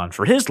putting on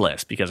for his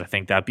list because I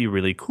think that'd be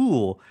really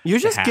cool. You're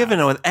just giving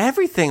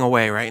everything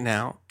away right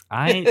now.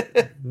 I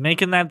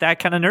making that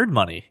kind of nerd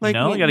money. You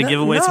got to give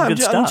away some good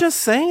stuff. I'm just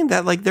saying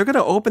that they're going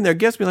to open their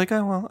gifts and be like,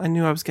 oh, well, I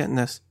knew I was getting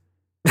this.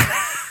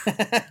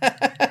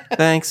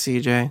 Thanks,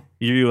 CJ.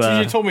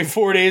 CJ told me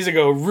 4 days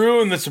ago,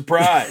 ruin the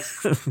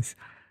surprise.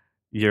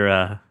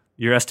 Your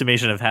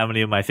estimation of how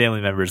many of my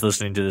family members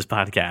listening to this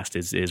podcast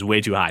is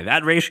way too high.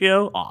 That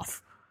ratio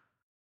off.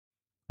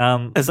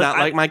 Is that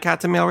like my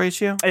cat to mail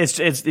ratio? It's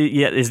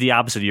the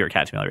opposite of your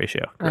cat to mail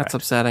ratio. Correct. That's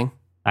upsetting.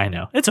 I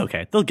know. It's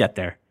okay. They'll get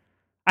there.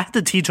 I have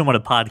to teach them what a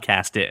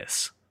podcast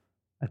is.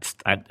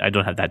 I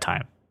don't have that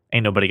time.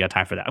 Ain't nobody got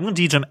time for that. I'm going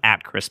to teach them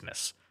at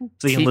Christmas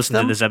so you can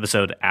listen to this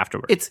episode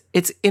afterwards.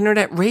 It's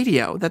internet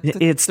radio.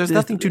 There's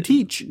nothing to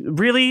teach.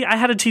 Really? I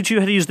had to teach you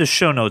how to use the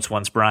show notes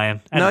once,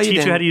 Brian. I had to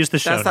teach you how to use the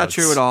show notes. That's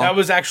not true at all. That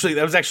was actually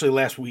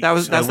last week.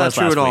 That's not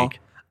true at all.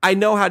 I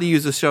know how to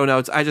use the show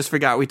notes. I just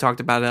forgot we talked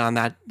about it on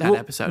that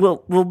episode.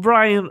 Well,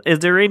 Brian, is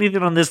there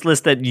anything on this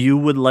list that you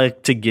would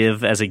like to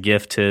give as a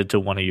gift to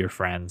one of your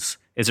friends?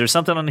 Is there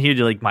something on here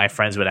you're like, my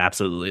friends would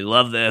absolutely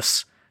love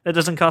this? That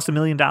doesn't cost $1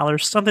 million.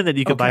 Something that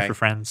you could buy for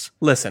friends.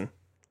 Listen,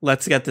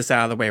 let's get this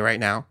out of the way right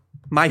now.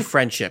 My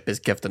friendship is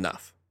gift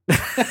enough.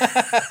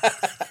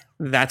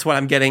 That's what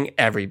I'm getting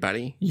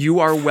everybody.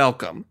 You are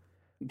welcome.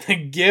 The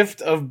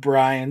gift of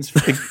Brian's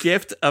The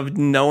gift of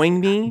knowing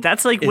me.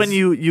 That's like when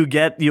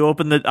you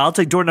open the, I'll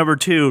take door number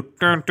 2.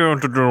 Dun, dun,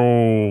 dun,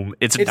 dun.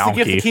 It's a donkey.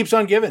 The gift that keeps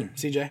on giving,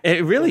 CJ.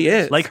 It really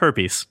is. Like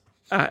herpes.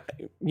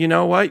 You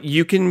know what?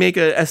 You can make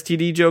a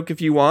STD joke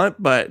if you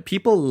want, but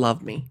people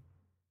love me.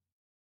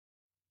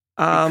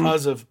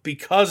 Because of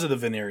the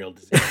venereal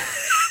disease.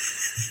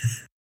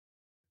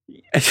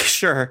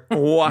 Sure.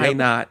 Why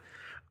not?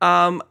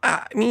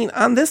 I mean,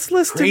 on this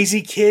list,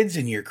 crazy kids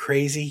and your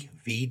crazy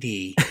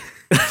VD.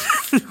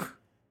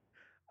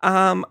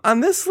 On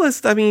this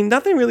list, I mean,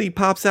 nothing really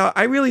pops out.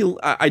 I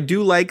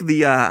do like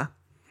the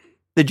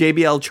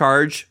JBL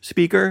Charge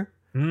speaker.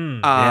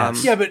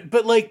 Yes. Yeah,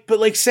 but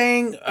like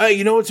saying,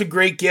 it's a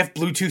great gift,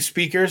 Bluetooth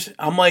speakers.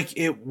 I'm like,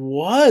 it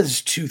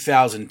was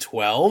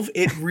 2012.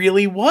 It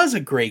really was a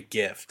great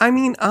gift. I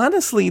mean,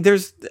 honestly,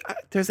 there's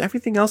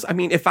everything else. I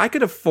mean, if I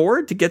could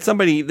afford to get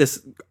somebody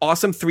this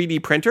awesome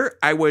 3D printer,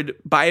 I would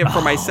buy it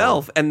for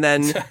myself and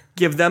then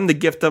give them the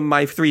gift of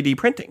my 3D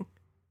printing.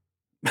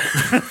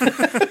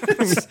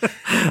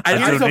 A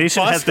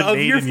donation has been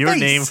made in your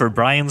name for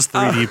Brian's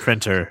 3D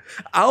printer.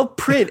 I'll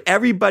print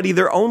everybody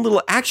their own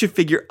little action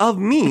figure of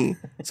me.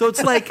 So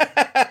it's like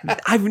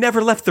I've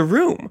never left the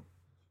room.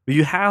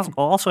 You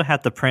also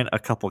have to print a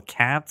couple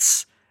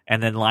cats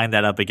and then line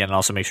that up again and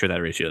also make sure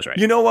that ratio is right.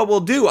 You know what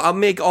we'll do? I'll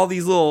make all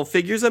these little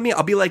figures of me.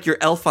 I'll be like your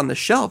elf on the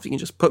shelf. You can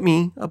just put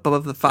me up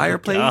above the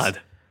fireplace. Oh,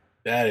 God.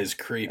 That is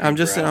creepy. I'm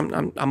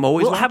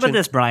always watching. How about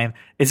this, Brian?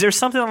 Is there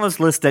something on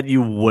this list that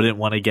you wouldn't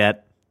want to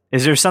get?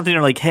 Is there something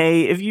you're like,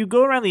 hey, if you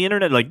go around the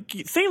internet, like,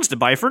 things to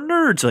buy for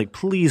nerds, like,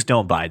 please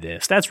don't buy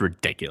this. That's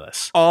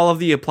ridiculous. All of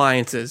the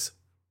appliances.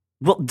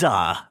 Well,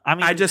 duh. I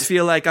mean, I just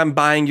feel like I'm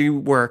buying you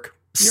work.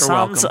 You're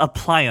Sam's welcome.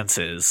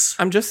 appliances.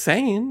 I'm just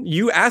saying.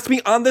 You asked me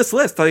on this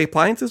list. The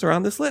appliances are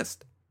on this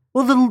list.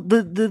 Well,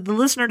 the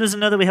listener doesn't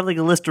know that we have like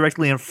a list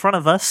directly in front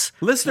of us.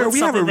 Listener,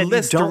 we have a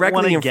list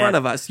directly in front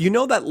of us. You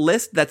know that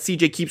list that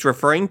CJ keeps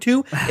referring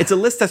to? It's a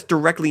list that's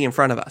directly in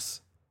front of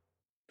us.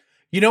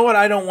 You know what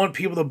I don't want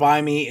people to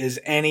buy me is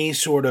any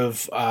sort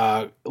of,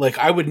 I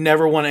would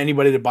never want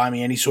anybody to buy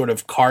me any sort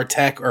of car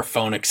tech or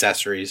phone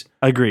accessories.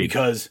 Agreed.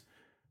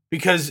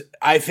 Because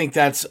I think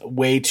that's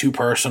way too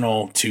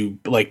personal to,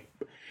 like,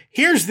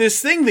 here's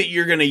this thing that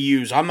you're going to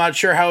use. I'm not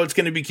sure how it's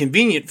going to be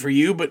convenient for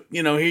you, but,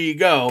 here you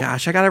go.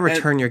 Gosh, I got to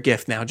return your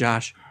gift now,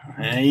 Josh.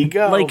 There you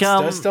go. Like,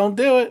 just don't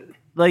do it.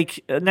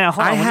 Like, now,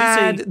 hold on. I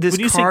had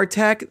this car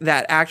tech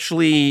that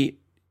actually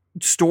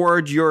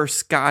stored your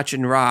scotch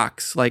and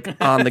rocks like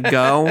on the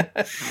go,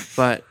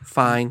 but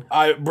fine.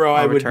 I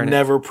would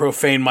never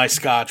profane my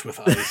scotch with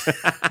ice.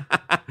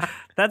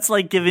 That's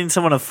like giving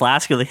someone a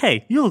flask. You're like,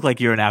 hey, you look like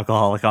you're an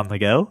alcoholic on the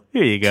go.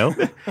 Here you go.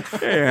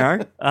 There you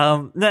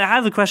are. Now I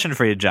have a question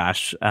for you,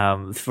 Josh,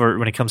 for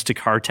when it comes to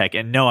car tech.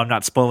 And no, I'm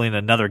not spoiling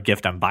another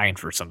gift I'm buying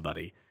for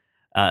somebody.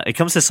 It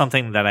comes to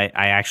something that I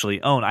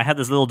actually own. I have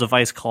this little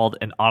device called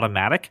an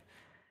automatic.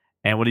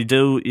 And what you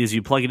do is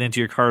you plug it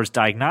into your car's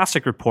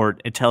diagnostic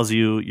report. It tells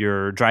you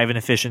your driving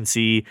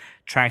efficiency,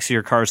 tracks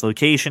your car's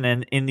location,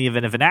 and in the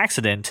event of an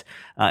accident,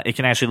 it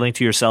can actually link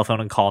to your cell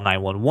phone and call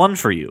 911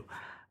 for you.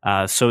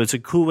 So it's a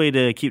cool way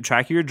to keep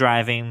track of your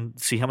driving,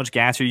 see how much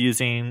gas you're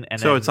using. And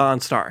So then, it's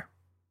OnStar.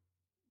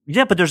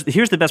 yeah, but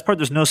here's the best part.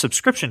 There's no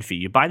subscription fee.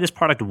 You buy this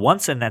product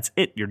once and that's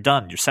it. You're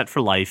done. You're set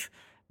for life.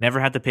 Never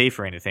had to pay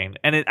for anything.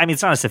 And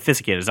it's not as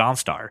sophisticated as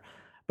OnStar.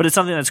 But it's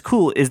something that's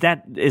cool. Is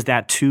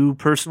that too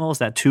personal? Is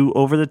that too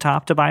over the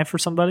top to buy for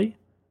somebody?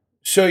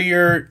 So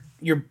you're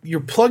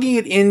plugging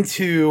it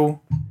into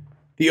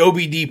the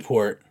OBD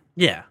port.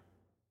 Yeah.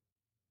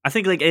 I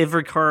think like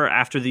every car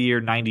after the year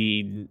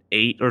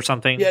 98 or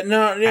something. Yeah,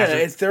 no,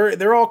 yeah,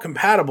 they're all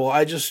compatible.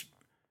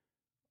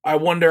 I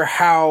wonder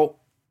how.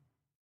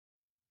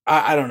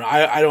 I don't know.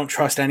 I don't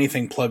trust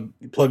anything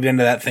plugged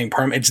into that thing.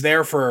 It's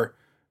there for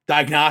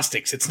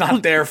diagnostics. It's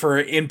not there for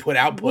input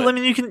output. Well, I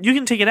mean, you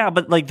can take it out,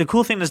 but like the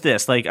cool thing is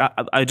this: like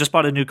I just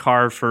bought a new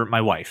car for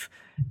my wife,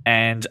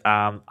 and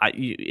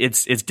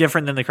it's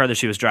different than the car that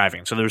she was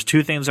driving. So there's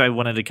two things I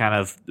wanted to kind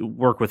of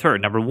work with her.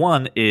 Number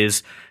one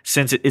is,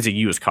 since it is a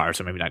used car,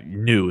 so maybe not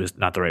new is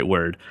not the right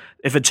word.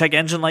 If a check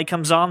engine light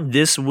comes on,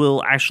 this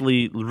will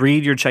actually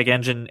read your check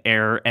engine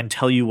error and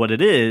tell you what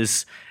it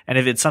is. And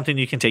if it's something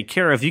you can take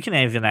care of, you can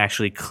even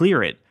actually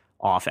clear it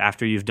off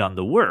after you've done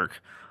the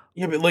work.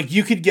 Yeah, but like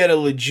you could get a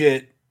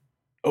legit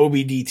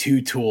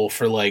OBD2 tool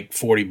for like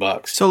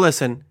 $40. So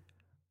listen,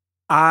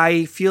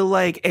 I feel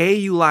like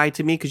you lied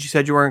to me because you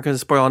said you weren't going to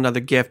spoil another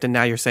gift, and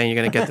now you're saying you're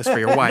going to get this for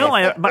your wife.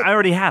 No, but I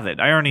already have it.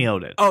 I already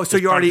own it. Oh, so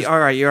you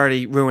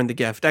already ruined the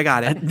gift. I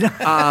got it.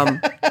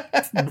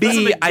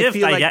 B, I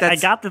feel like I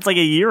got this like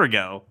a year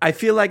ago. I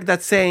feel like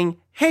that's saying,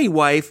 "Hey,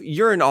 wife,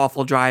 you're an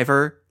awful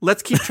driver.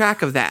 Let's keep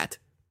track of that."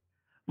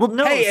 Well,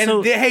 no.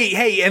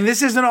 Hey, and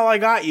this isn't all I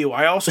got you.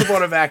 I also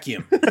bought a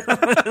vacuum.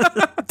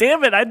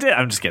 Damn it, I did.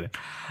 I'm just kidding.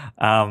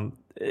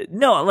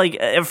 No, like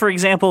for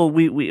example,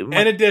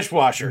 and a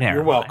dishwasher.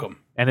 You're welcome.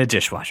 And a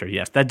dishwasher.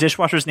 Yes, that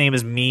dishwasher's name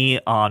is me.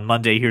 On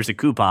Monday, here's a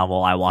coupon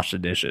while I wash the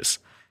dishes.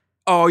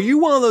 Oh, are you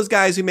one of those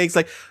guys who makes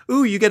like,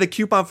 ooh, you get a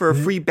coupon for a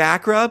free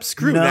back rub?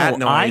 Screw that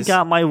noise. I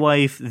got my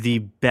wife the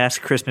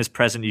best Christmas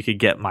present you could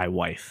get my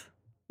wife.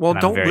 Well,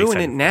 don't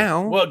ruin it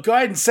now. Well, go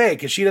ahead and say it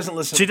because she doesn't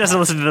listen. She doesn't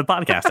listen to the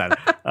podcast.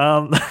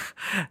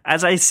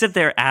 As I sit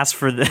there, ask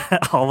for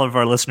all of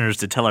our listeners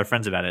to tell our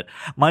friends about it.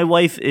 My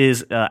wife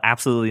is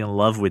absolutely in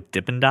love with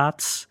Dippin'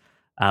 Dots.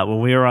 When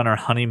we were on our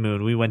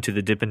honeymoon, we went to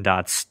the Dippin'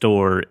 Dots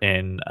store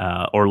in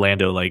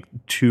Orlando like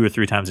 2 or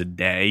 3 times a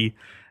day,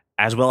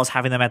 as well as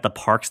having them at the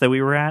parks that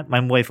we were at. My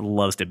wife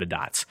loves Dippin'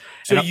 Dots.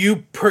 So you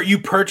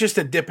purchased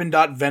a Dippin'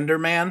 Dot vendor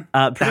man?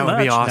 That would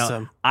be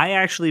awesome. No, I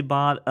actually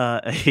bought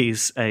a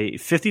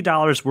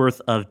 $50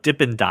 worth of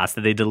Dippin' Dots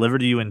that they deliver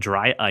to you in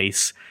dry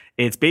ice.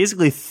 It's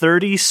basically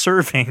 30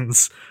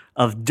 servings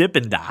of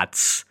Dippin'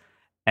 Dots.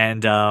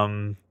 And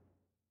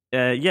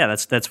yeah,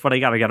 that's what I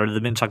got. I got her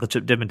the mint chocolate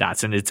chip Dippin'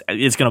 Dots, and it's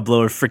going to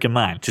blow her freaking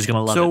mind. She's going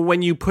to love it. So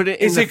when you put it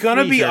in Is it going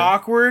to be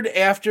awkward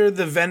after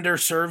the vendor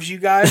serves you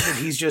guys that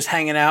he's just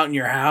hanging out in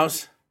your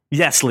house?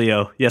 Yes,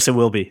 Leo. Yes, it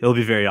will be. It'll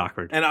be very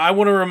awkward. And I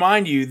want to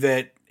remind you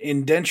that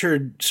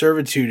indentured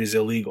servitude is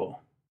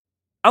illegal.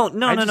 Oh,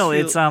 no.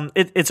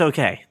 It's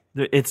okay.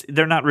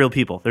 They're not real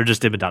people. They're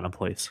just Dippin' Dot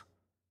employees.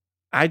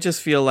 I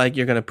just feel like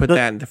you're going to put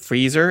that in the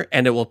freezer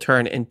and it will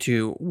turn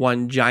into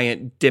one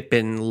giant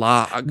dippin'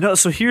 log. No,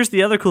 so here's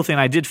the other cool thing.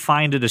 I did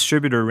find a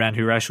distributor around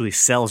who actually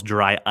sells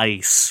dry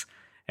ice.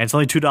 And it's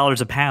only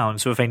 $2 a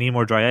pound. So if I need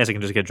more dry ice, I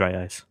can just get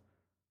dry ice.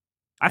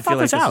 I feel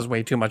like this is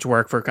way too much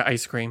work for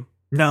ice cream.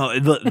 No,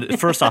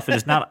 first off, it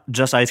is not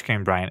just ice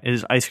cream, Brian. It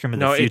is ice cream in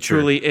the future. No, it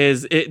truly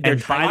is. They're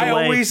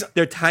tiny.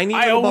 They're tiny.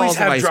 I always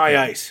have dry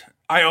cream. ice.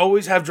 I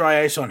always have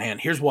dry ice on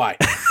hand. Here's why.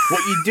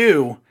 What you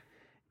do...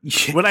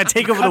 When I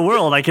take over the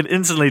world, I can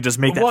instantly just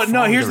make that. Well,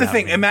 no. Here's the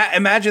thing.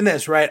 Imagine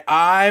this, right?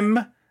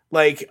 I'm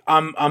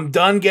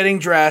done getting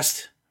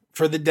dressed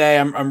for the day.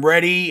 I'm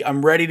ready.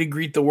 I'm ready to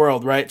greet the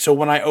world, right? So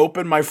when I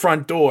open my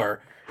front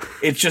door,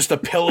 it's just a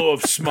pillow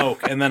of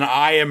smoke, and then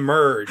I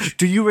emerge.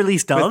 Do you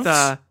release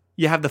doves?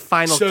 You have the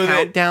final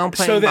countdown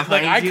playing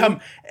behind I come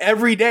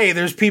every day.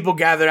 There's people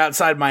gathered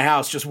outside my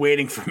house just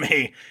waiting for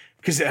me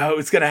because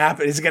it's gonna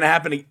happen. It's gonna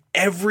happen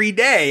every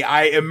day.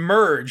 I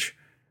emerge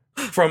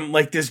from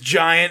like this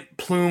giant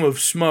plume of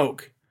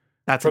smoke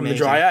from the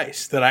dry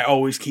ice that I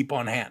always keep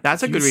on hand.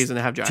 That's a good reason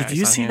to have dry ice. Did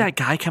you see that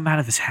guy come out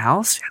of his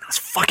house? Yeah, that was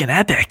fucking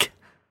epic.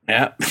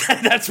 Yeah,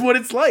 that's what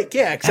it's like.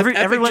 Yeah,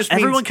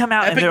 everyone come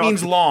out. Epic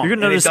means long. You're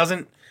gonna notice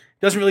it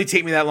doesn't really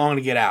take me that long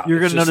to get out. You're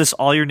gonna notice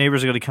all your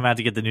neighbors are gonna come out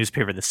to get the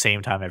newspaper at the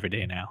same time every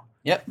day now.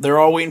 Yep, they're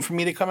all waiting for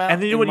me to come out.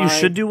 And then you know what you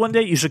should do one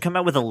day? You should come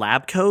out with a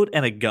lab coat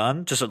and a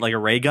gun, just like a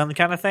ray gun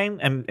kind of thing,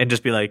 and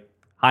just be like,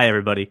 "Hi,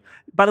 everybody.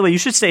 By the way, you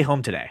should stay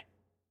home today."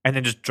 And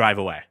then just drive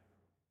away.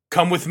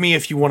 Come with me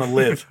if you want to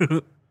live.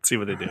 See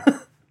what they do.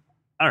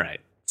 All right.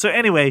 So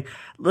anyway,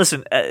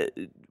 listen,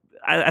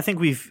 I think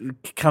we've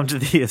come to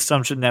the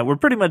assumption that we're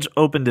pretty much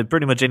open to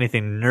pretty much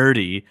anything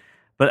nerdy.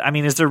 But I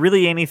mean, is there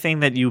really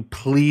anything that you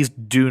please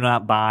do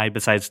not buy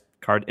besides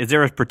card? Is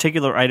there a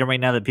particular item right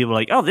now that people are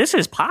like, oh, this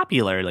is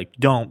popular? Like,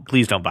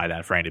 please don't buy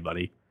that for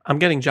anybody. I'm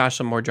getting Josh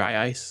some more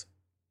dry ice.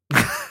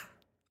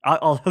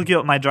 I'll hook you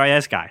up with my dry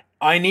ice guy.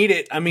 I need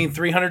it. I mean,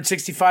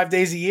 365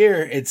 days a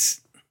year. You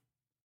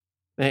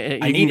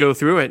can go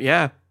through it,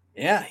 yeah.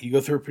 Yeah, you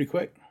go through it pretty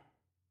quick.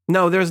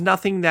 No, there's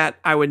nothing that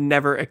I would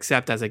never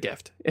accept as a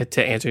gift,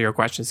 to answer your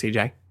question,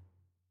 CJ.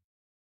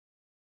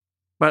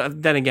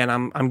 But then again,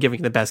 I'm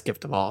giving the best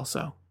gift of all,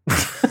 so.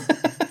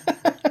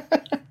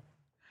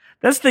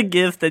 That's the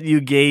gift that you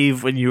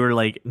gave when you were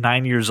like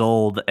 9 years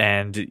old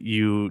and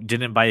you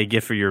didn't buy a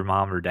gift for your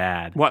mom or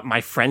dad. What, my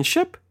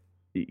friendship?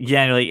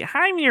 Yeah, you're like,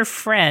 I'm your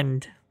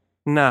friend.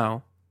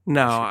 No.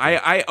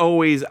 I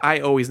always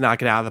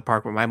knock it out of the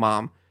park with my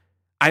mom.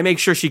 I make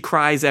sure she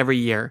cries every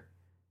year.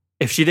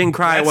 If she didn't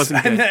cry, it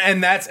wasn't good.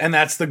 And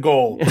that's the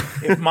goal.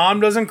 If mom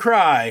doesn't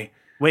cry,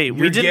 wait,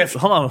 we didn't. Gift,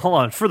 hold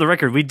on. For the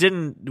record, we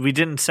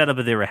didn't set up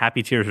if they were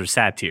happy tears or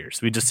sad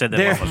tears. We just said that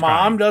if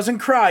mom doesn't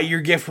cry,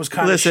 your gift was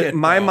kind of shit. Listen,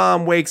 my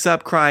mom wakes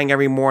up crying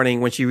every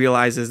morning when she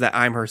realizes that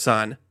I'm her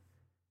son.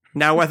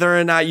 Now, whether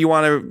or not you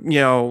want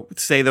to,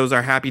 say those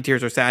are happy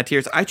tears or sad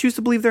tears, I choose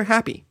to believe they're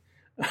happy.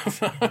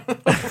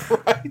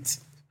 Right.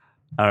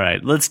 All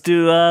right, let's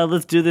do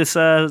this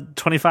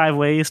 25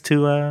 ways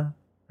to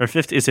or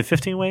 50. Is it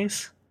 15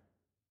 ways?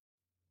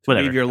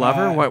 Whatever. Leave your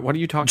lover? What are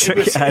you talking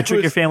about?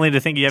 Trick your family into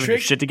thinking you have your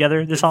shit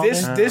together this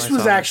holiday? This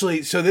was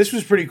actually, so this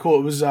was pretty cool.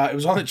 It was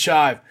on the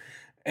Chive,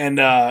 and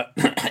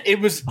it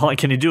was. Hold on,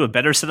 can you do a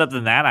better setup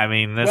than that? I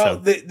mean,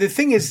 the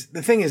thing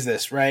is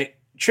this, right?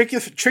 Trick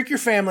your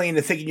family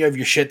into thinking you have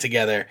your shit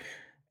together.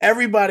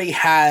 Everybody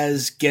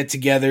has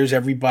get-togethers.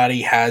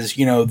 Everybody has,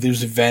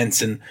 there's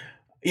events, and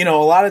a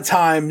lot of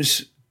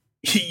times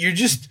you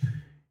just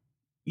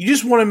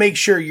want to make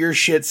sure your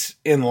shit's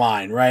in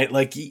line, right?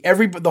 Like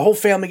the whole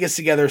family gets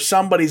together.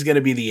 Somebody's going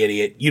to be the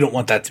idiot. You don't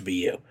want that to be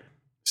you.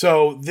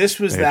 So this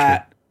was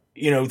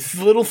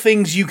little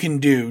things you can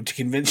do to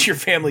convince your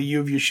family you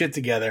have your shit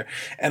together.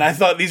 And I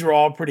thought these were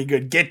all pretty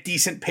good. Get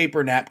decent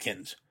paper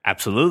napkins.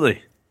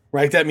 Absolutely.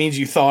 Right? That means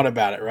you thought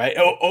about it, right?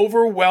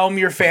 Overwhelm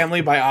your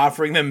family by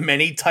offering them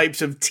many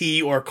types of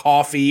tea or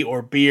coffee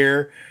or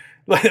beer.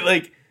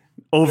 Like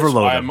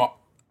overload them.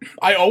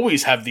 I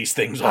always have these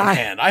things on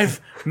hand. I have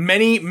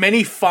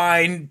many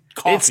fine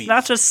coffees. It's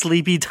not just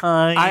sleepy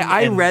time.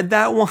 I read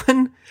that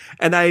one,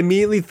 and I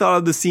immediately thought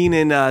of the scene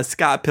in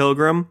Scott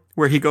Pilgrim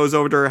where he goes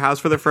over to her house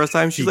for the first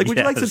time. She's like, would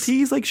you like some tea?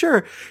 He's like,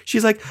 sure.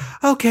 She's like,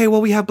 okay,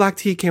 well, we have black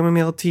tea,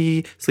 chamomile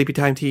tea, sleepy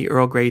time tea,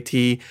 Earl Grey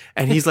tea.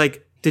 And he's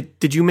like,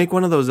 did you make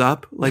one of those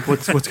up? Like,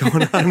 what's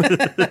going on?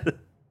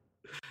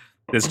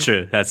 It's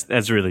true.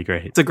 That's really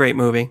great. It's a great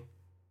movie.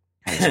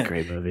 It's a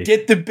great movie.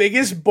 Get the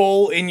biggest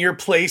bowl in your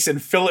place and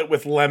fill it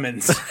with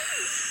lemons.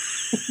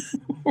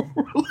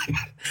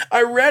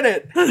 I read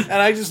it and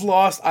I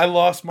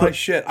lost my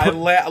shit.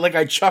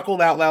 I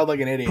chuckled out loud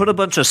like an idiot. Put a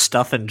bunch of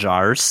stuff in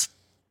jars.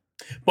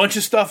 Bunch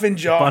of stuff in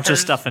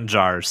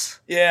jars.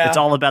 Yeah. It's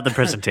all about the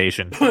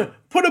presentation.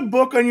 Put a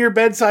book on your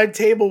bedside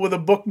table with a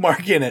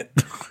bookmark in it.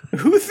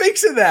 Who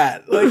thinks of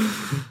that? Like,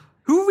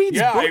 who reads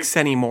books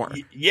anymore?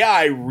 Yeah,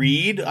 I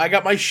read. I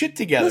got my shit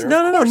together.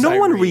 No. No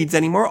one reads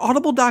anymore.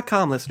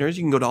 Audible.com listeners,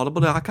 you can go to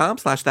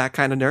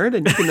audible.com/thatkindofnerd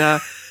and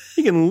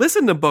you can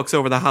listen to books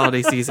over the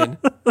holiday season.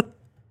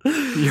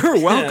 You're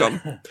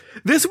welcome.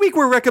 This week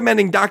we're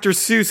recommending Dr.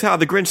 Seuss How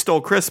the Grinch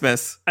Stole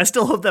Christmas. I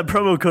still hope that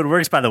promo code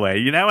works, by the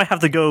way. I have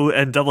to go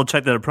and double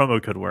check that a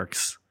promo code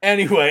works.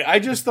 Anyway, I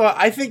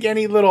think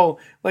any little,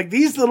 like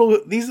these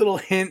little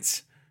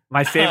hints.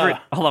 My favorite,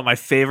 my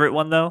favorite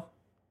one though,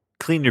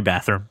 clean your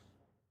bathroom.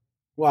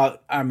 Well,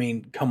 I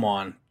mean, come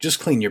on. Just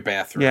clean your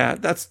bathroom. Yeah,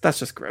 that's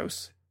just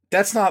gross.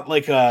 That's not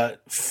like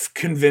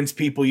convince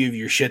people you have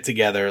your shit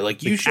together.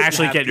 Like you should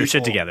actually get your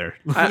shit together.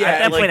 At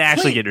that point,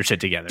 get your shit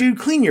together. Dude,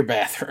 clean your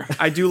bathroom.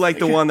 I do like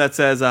the one that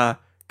says,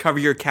 cover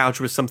your couch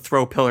with some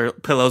throw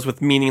pillows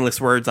with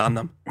meaningless words on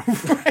them.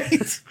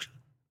 Right.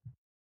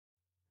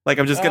 Like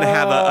I'm just going to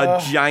have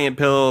a giant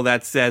pillow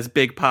that says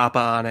Big Papa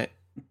on it.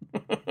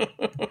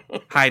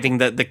 Hiding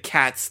the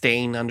cat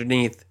stain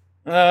underneath.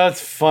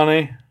 That's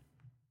funny.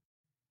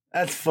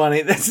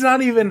 That's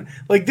not even,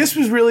 like, this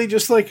was really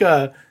just like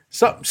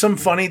some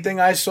funny thing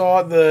I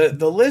saw.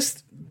 The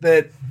list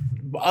that,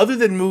 other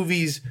than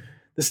movies,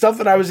 the stuff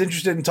that I was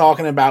interested in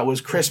talking about was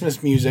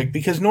Christmas music,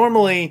 because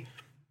normally,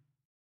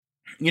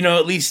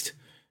 at least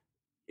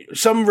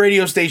some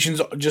radio stations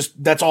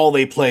that's all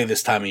they play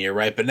this time of year,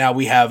 right? But now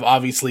we have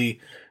obviously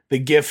the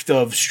gift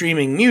of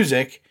streaming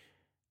music,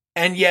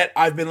 and yet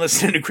I've been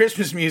listening to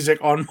Christmas music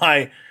on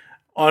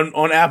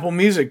on Apple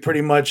Music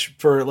pretty much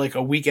for like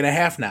a week and a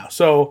half now.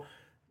 So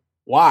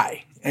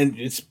why? I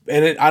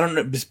don't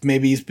know.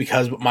 Maybe it's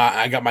because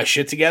I got my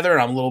shit together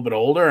and I'm a little bit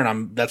older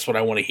and that's what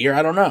I want to hear.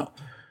 I don't know.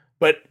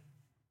 But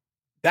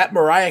that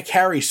Mariah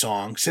Carey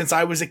song, since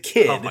I was a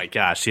kid, Oh my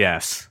gosh,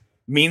 yes.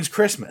 means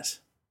Christmas.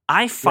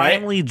 I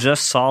finally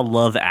just saw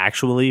Love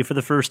Actually for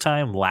the first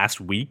time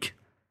last week.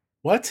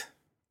 What?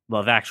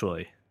 Love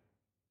Actually.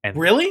 And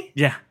Really?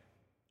 yeah.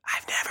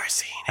 I've never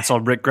seen I saw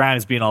Rick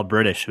Grimes being all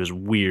British. It was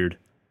weird.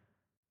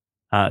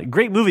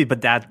 Great movie,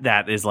 but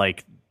that is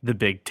like the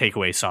big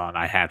takeaway song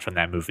I had from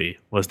that movie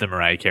was the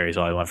Mariah Carey's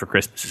All I Want for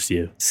Christmas Is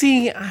You.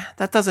 See,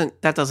 that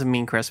doesn't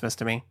mean Christmas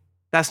to me.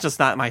 That's just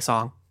not my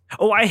song.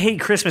 Oh, I hate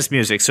Christmas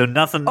music, so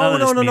none of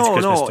this means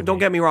Christmas to me. Don't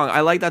get me wrong.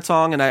 I like that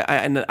song, and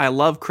I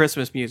love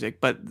Christmas music.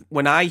 But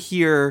when I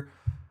hear,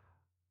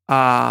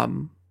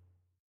 I'm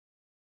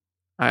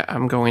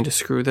going to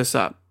screw this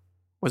up.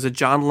 Was it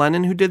John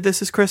Lennon who did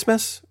 "This Is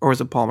Christmas" or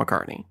was it Paul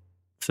McCartney?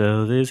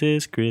 So this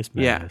is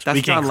Christmas. Yeah, that's we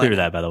can't John clear Lennon.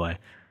 that, by the way.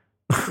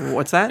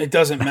 What's that? It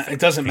doesn't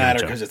matter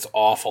joke. because it's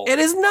awful. It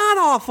is not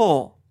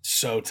awful.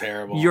 So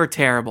terrible. You're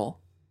terrible.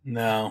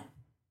 No.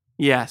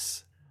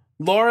 Yes.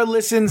 Laura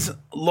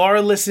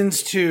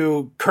listens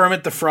to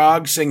Kermit the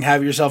Frog sing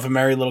 "Have Yourself a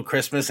Merry Little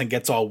Christmas" and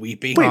gets all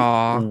weepy. Wait,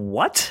 Aw.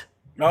 what?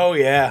 Oh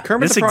yeah.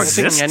 Kermit This the Frog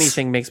exists? singing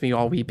anything makes me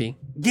all weepy.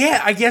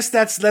 Yeah, I guess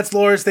that's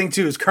Laura's thing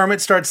too. Is Kermit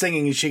starts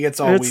singing and she gets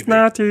all It's weepy.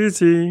 not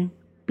easy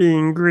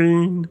being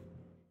green.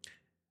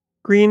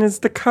 Green is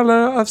the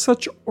color of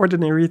such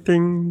ordinary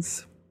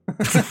things.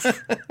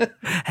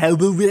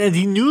 Have a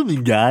ready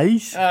Newman,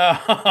 guys.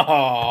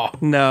 Oh.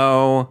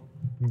 No.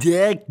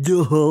 Deck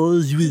the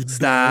halls with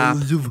Stop.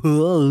 boughs of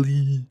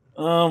holly.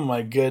 Oh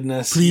my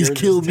goodness. Please You're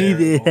kill just me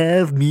to terrible.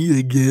 have me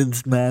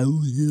against my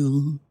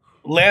will.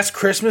 Last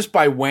Christmas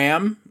by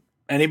Wham.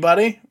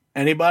 Anybody?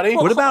 Anybody?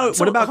 What about on,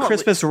 so- what about hold on,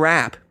 Christmas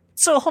rap?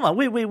 So hold on,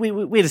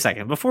 wait a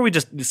second. Before we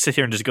just sit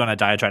here and just go on a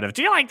diatribe of,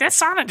 do you like this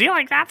song and do you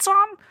like that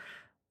song?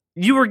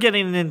 You were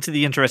getting into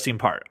the interesting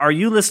part. Are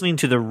you listening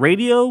to the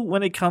radio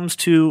when it comes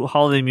to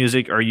holiday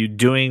music? Or are you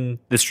doing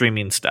the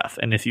streaming stuff?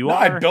 And if you No,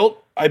 are,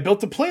 I built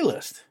the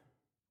playlist.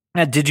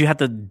 now, did you have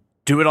to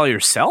do it all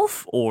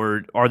yourself,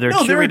 or are there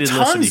No, there are curated lists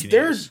that tons. you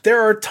can use?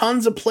 There are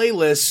tons of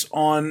playlists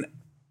on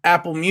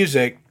Apple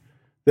Music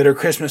that are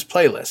Christmas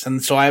playlists,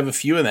 and so I have a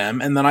few of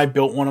them, and then I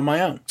built one of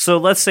my own. So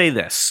let's say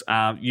this: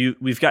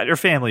 we've got your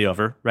family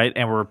over, right?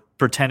 And we're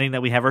pretending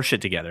that we have our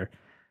shit together.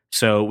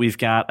 So we've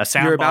got a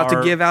sound You're about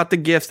bar. to give out the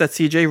gifts that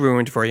CJ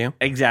ruined for you.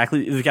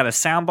 Exactly. We've got a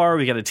sound bar,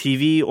 we got a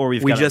TV, or We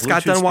got just a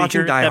got Bluetooth done watching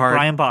speaker Die that Hard.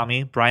 Brian bought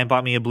me. Brian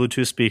bought me a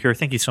Bluetooth speaker.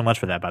 Thank you so much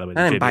for that, by the way.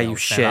 I didn't The buy JBL you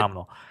was shit.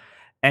 phenomenal.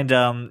 And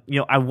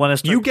I want to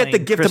start. You get the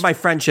playing gift of my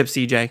friendship,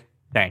 CJ.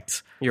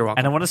 Thanks. You're welcome.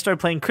 And I want to start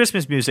playing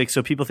Christmas music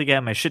so people think I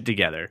have my shit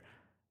together.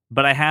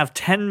 But I have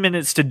 10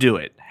 minutes to do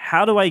it.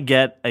 How do I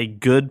get a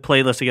good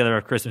playlist together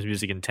of Christmas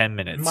music in 10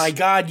 minutes? My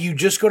God, you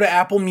just go to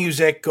Apple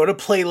Music, go to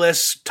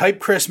playlists, type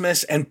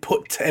Christmas, and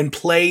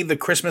play the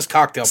Christmas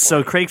cocktail. So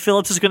Party. Craig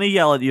Phillips is going to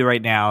yell at you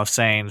right now,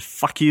 saying,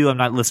 "Fuck you! I'm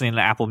not listening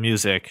to Apple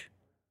Music."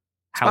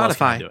 How else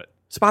can I Spotify. do it?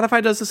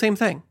 Spotify does the same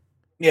thing.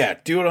 Yeah,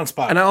 do it on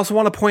Spotify. And I also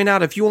want to point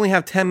out, if you only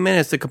have 10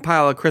 minutes to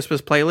compile a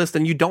Christmas playlist,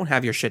 then you don't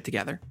have your shit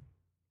together.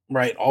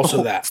 Right. Also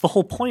that. That's the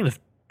whole point of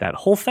that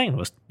whole thing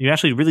was you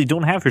actually really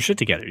don't have your shit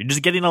together. You're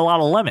just getting a lot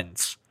of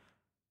lemons.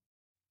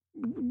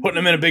 Putting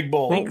them in a big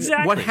bowl.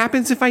 Exactly. What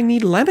happens if I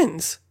need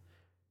lemons?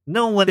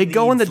 No one They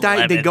go in the needs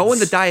diet. They go in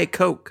the lemons. Diet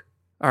Coke.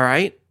 All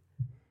right.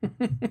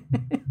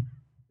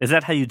 Is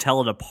that how you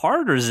tell it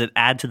apart, or does it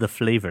add to the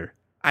flavor?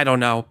 I don't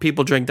know.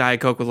 People drink Diet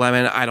Coke with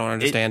lemon. I don't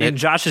understand In it.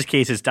 Josh's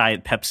case, it's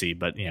Diet Pepsi,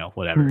 but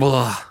whatever.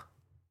 Blah.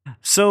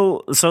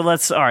 So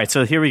let's. All right.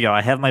 So here we go.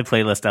 I have my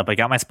playlist up. I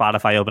got my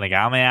Spotify open. I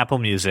got my Apple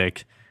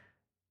Music.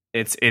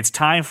 It's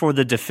time for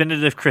the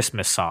definitive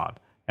Christmas song,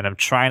 and I'm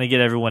trying to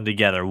get everyone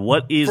together.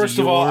 What is First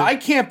of all, I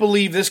can't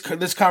believe this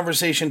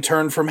conversation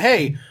turned from,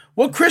 hey,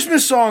 what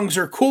Christmas songs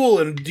are cool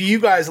and do you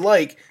guys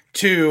like,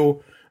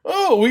 to,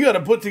 oh, we got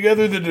to put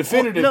together the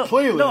definitive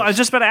playlist. No, I was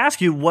just about to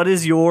ask you, what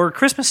is your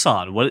Christmas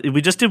song? What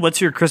we just did? What's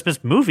your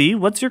Christmas movie?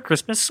 What's your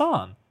Christmas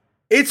song?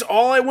 It's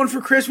All I Want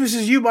for Christmas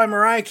Is You by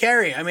Mariah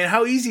Carey. I mean,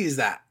 how easy is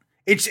that?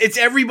 It's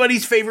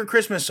everybody's favorite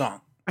Christmas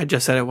song. I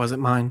just said it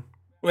wasn't mine.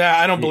 Yeah,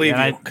 I don't believe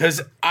Yeah, you, because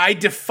I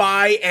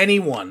defy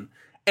anyone,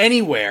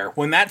 anywhere,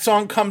 when that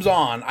song comes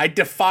on, I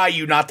defy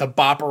you not to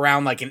bop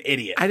around like an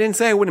idiot. I didn't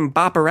say I wouldn't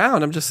bop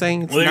around. I'm just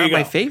saying it's Well, there not you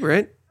my go.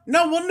 favorite.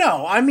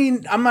 No. I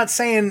mean, I'm not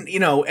saying,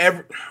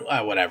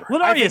 whatever.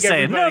 What I are you think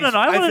saying? No. I everybody's-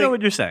 want to know think-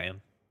 what you're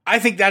saying. I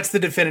think that's the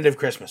definitive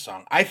Christmas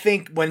song. I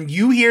think when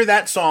you hear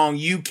that song,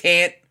 you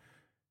can't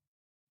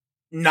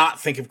not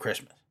think of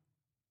Christmas.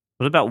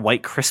 What about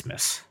White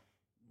Christmas?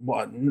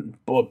 What,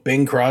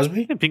 Bing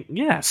Crosby?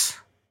 Yes.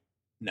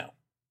 No.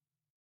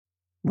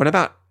 What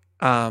about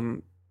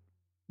the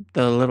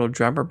Little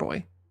Drummer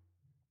Boy?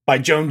 By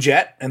Joan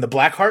Jett and the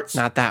Blackhearts?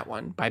 Not that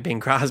one. By Bing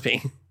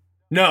Crosby.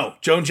 No,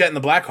 Joan Jett and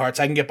the Blackhearts.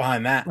 I can get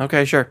behind that.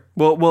 Okay, sure.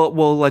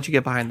 We'll let you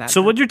get behind that. So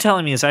then. what you're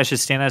telling me is I should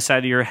stand outside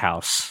of your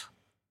house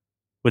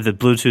with a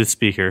Bluetooth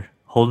speaker,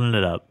 holding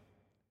it up,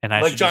 and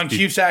I Like should John just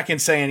be- Cusack and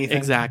say anything.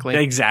 Exactly.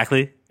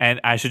 Exactly.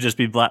 And I should just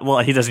be black. Well,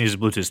 he doesn't use a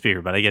Bluetooth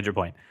speaker, but I get your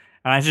point.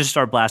 and I just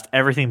start blast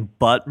everything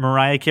but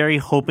Mariah Carey,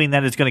 hoping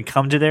that it's going to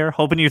come to there,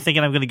 hoping you're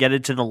thinking I'm going to get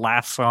it to the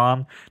last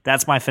song.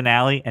 That's my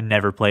finale, and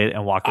never play it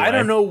and walk away. I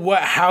don't know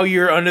how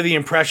you're under the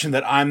impression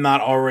that I'm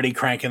not already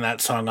cranking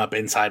that song up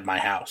inside my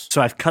house.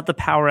 So I've cut the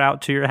power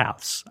out to your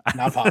house.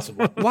 Not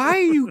possible. Why are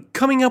you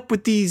coming up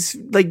with these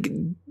like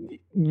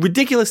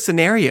ridiculous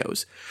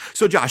scenarios?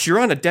 So Josh, you're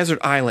on a desert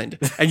island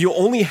and you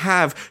only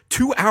have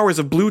 2 hours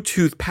of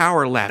Bluetooth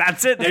power left.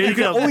 That's it. There you can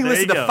go. only There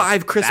listen you to go.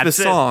 5 Christmas That's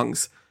it.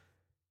 songs.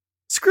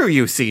 Screw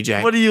you,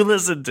 CJ. What do you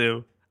listen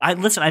to? I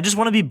just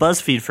want to be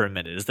BuzzFeed for a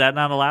minute. Is that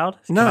not allowed?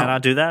 No. Can I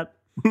not do that?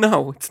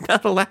 No, it's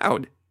not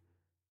allowed.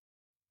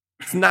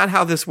 It's not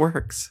how this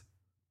works.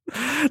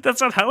 That's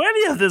not how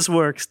any of this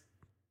works.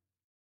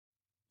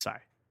 Sorry.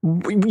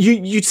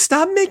 You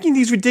stop making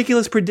these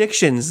ridiculous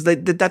predictions.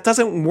 That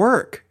doesn't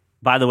work.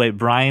 By the way,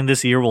 Brian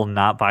this year will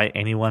not buy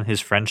anyone his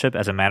friendship.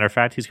 As a matter of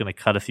fact, he's going to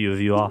cut a few of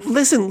you off.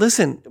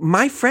 Listen.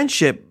 My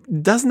friendship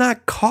does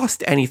not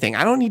cost anything.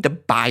 I don't need to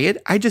buy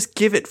it. I just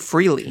give it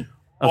freely.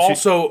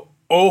 Also,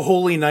 Oh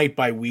Holy Night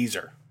by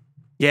Weezer.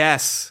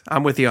 Yes,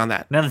 I'm with you on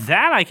that. Now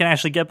that I can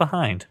actually get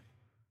behind.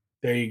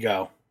 There you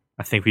go.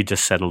 I think we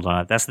just settled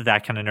on it. That's the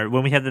That Kind of Nerd.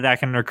 When we had the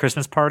That Kind of Nerd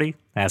Christmas party,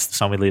 that's the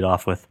song we lead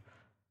off with.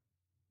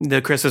 The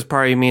Christmas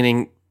party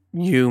meaning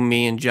you,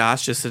 me, and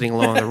Josh just sitting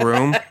alone in the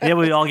room. Yeah,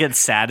 we all get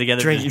sad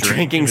together.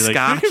 Drinking and be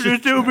scotch.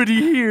 There's nobody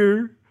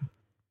here.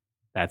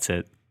 That's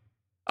it.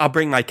 I'll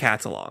bring my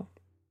cats along.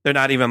 They're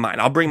not even mine.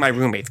 I'll bring my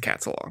roommate's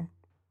cats along.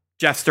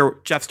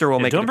 Jeffster will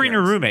make. Don't bring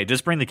your roommate.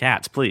 Just bring the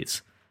cats,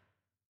 please.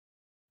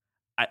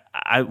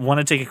 I want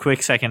to take a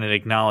quick second and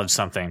acknowledge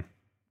something,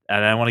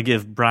 and I want to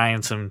give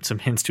Brian some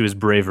hints to his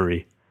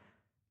bravery,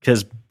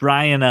 because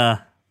Brian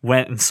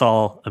went and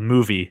saw a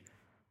movie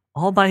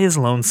all by his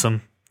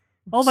lonesome,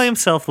 all by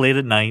himself late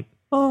at night.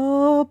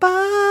 All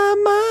by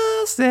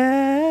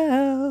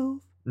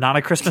myself. Not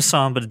a Christmas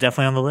song, but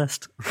definitely on the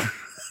list.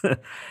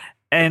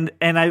 And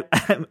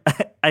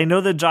I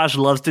know that Josh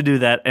loves to do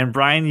that, and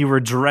Brian, you were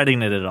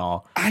dreading it at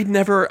all. I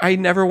never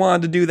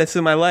wanted to do this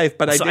in my life,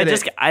 but I did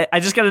it. I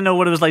just got to know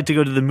what it was like to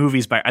go to the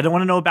movies by. I don't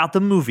want to know about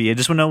the movie. I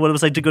just want to know what it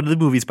was like to go to the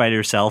movies by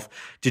yourself.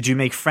 Did you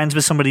make friends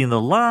with somebody in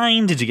the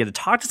line? Did you get to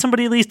talk to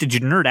somebody at least? Did you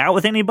nerd out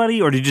with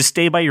anybody, or did you just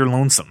stay by your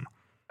lonesome?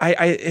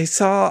 I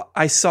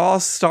saw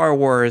Star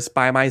Wars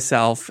by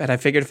myself, and I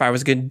figured if I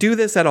was going to do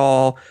this at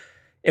all,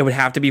 it would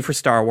have to be for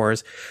Star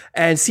Wars.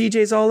 And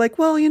CJ's all like,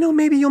 well,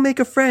 maybe you'll make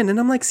a friend. And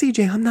I'm like,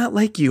 CJ, I'm not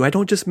like you. I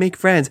don't just make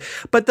friends.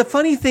 But the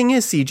funny thing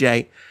is,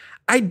 CJ,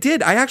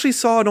 I actually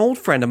saw an old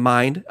friend of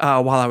mine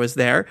while I was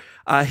there.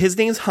 His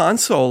name's Han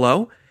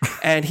Solo.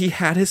 And he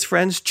had his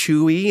friends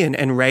Chewie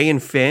and Rey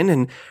and Finn.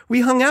 And we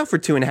hung out for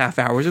 2.5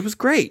 hours. It was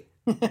great.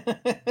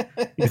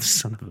 You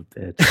son of a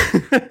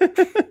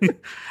bitch.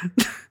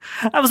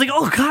 I was like,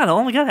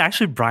 oh my God.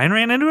 Actually, Brian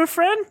ran into a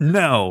friend?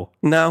 No,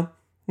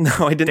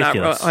 I did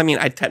not. I mean,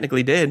 I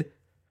technically did.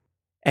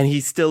 And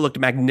he still looked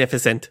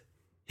magnificent.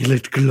 He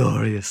looked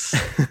glorious.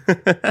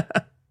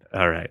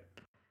 All right.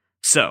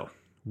 So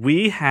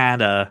we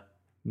had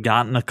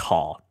gotten a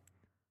call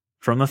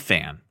from a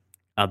fan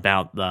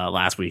about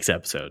last week's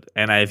episode.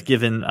 And I've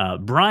given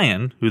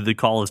Brian, who the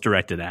call is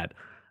directed at,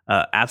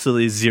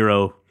 absolutely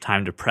zero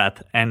time to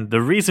prep. And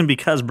the reason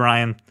because,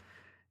 Brian,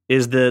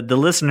 is the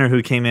listener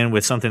who came in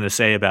with something to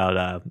say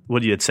about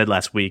what you had said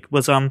last week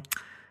was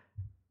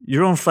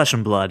your own flesh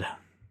and blood.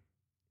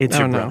 It's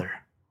your brother.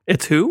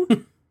 It's who?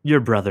 Your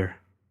brother.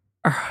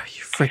 Oh,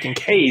 you freaking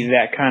Hey,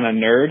 That Kind of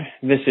Nerd.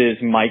 This is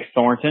Mike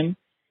Thornton,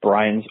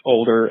 Brian's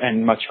older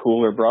and much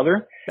cooler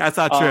brother. That's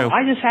not true.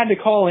 I just had to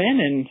call in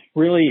and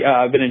really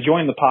been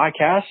enjoying the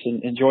podcast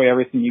and enjoy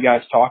everything you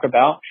guys talk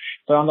about.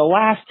 But on the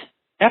last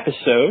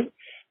episode,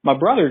 my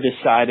brother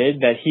decided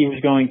that he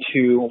was going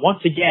to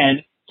once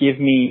again give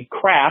me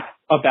crap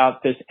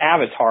about this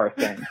Avatar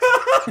thing.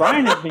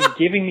 Brian has been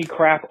giving me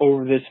crap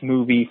over this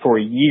movie for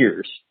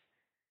years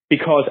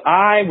because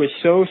I was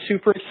so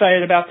super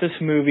excited about this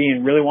movie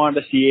and really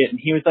wanted to see it. And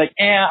he was like,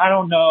 I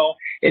don't know.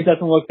 It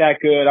doesn't look that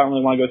good. I don't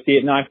really want to go see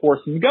it. And I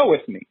forced him to go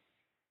with me.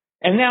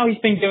 And now he's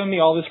been giving me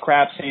all this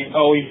crap saying,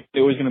 it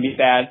was going to be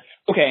bad.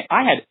 Okay,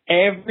 I had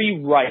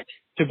every right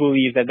to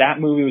believe that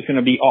movie was going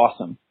to be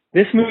awesome.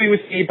 This movie was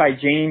made by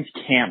James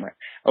Cameron.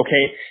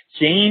 Okay,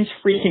 James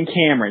freaking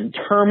Cameron,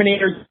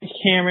 Terminator James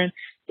Cameron,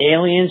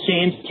 Aliens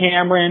James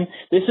Cameron.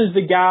 This is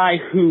the guy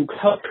who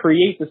helped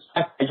create the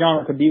sci-fi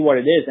genre to be what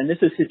it is, and this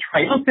is his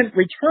triumphant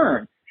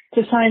return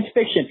to science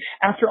fiction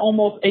after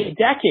almost a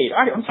decade.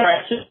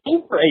 After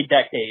over a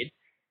decade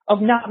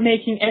of not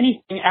making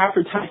anything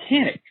after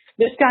Titanic.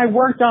 This guy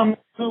worked on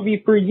the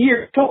movie for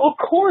years, so of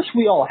course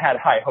we all had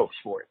high hopes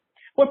for it.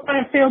 What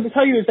Brian failed to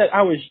tell you is that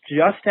I was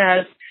just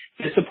as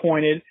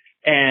disappointed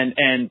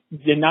and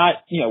did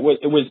not,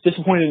 was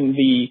disappointed in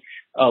the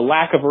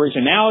lack of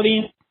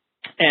originality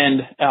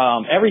and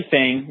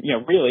everything,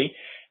 really.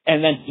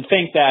 And then to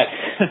think that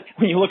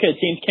when you look at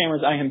James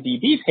Cameron's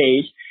IMDb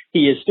page,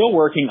 he is still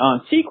working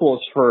on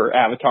sequels for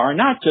Avatar,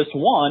 not just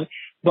one,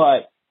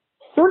 but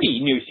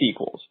 3 new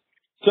sequels.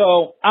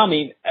 So, I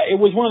mean, it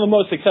was one of the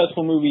most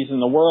successful movies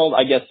in the world.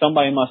 I guess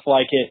somebody must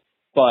like it.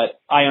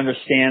 but I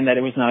understand that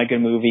it was not a good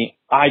movie.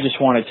 I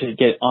just wanted to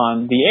get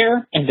on the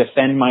air and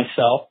defend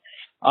myself.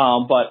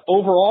 But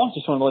overall,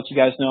 just want to let you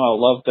guys know I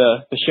love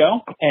the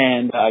show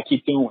and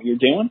keep doing what you're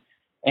doing.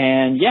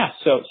 And yeah,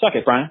 so suck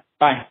it, Brian.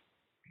 Bye.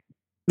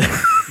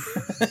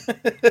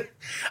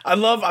 I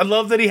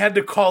love that he had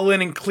to call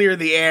in and clear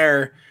the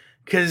air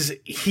because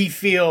he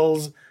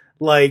feels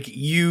like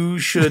you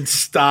should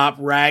stop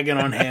ragging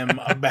on him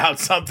about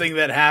something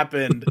that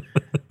happened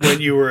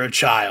when you were a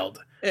child.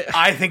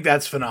 I think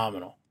that's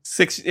phenomenal.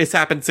 It's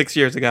happened 6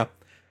 years ago.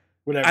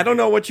 Whatever. I don't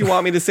know what you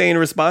want me to say in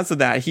response to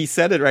that. He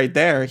said it right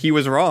there. He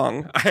was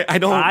wrong. I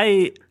don't.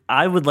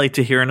 I would like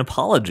to hear an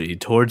apology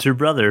towards your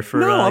brother for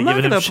No, I'm not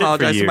giving going him to shit for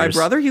apologize to my years.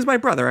 brother. He's my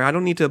brother. I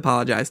don't need to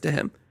apologize to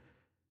him.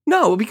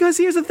 No, because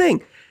here's the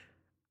thing.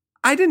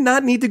 I did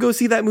not need to go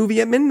see that movie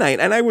at midnight.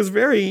 And I was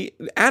very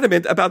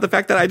adamant about the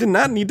fact that I did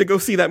not need to go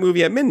see that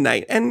movie at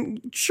midnight.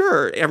 And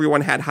sure,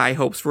 everyone had high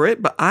hopes for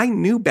it, but I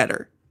knew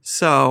better.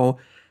 So,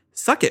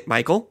 suck it,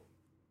 Michael.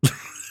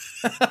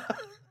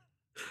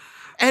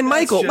 And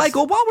Michael,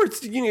 while we're,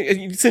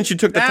 since you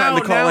took the time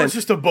to call now in. it's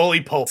just a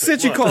bully pulpit.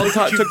 Since you took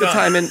the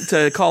time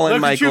to call in,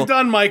 Look Michael. what you've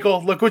done,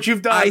 Michael. Look what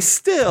you've done. I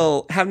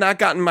still have not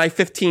gotten my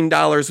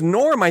 $15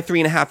 nor my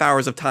 3.5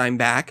 hours of time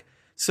back.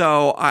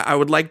 So I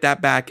would like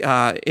that back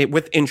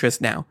with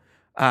interest now.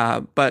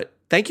 But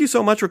thank you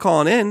so much for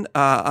calling in.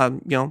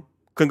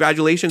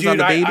 Congratulations on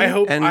the baby. I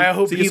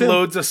hope he soon.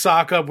 loads a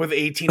sock up with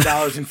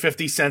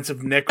 $18.50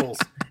 of nickels.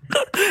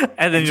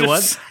 And then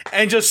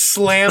and just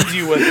slams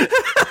you with it.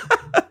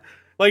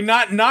 Like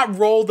not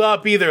rolled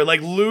up either,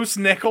 like loose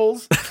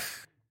nickels.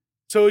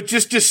 So it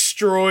just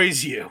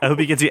destroys you. I hope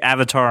he gets the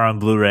Avatar on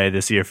Blu-ray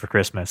this year for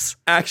Christmas.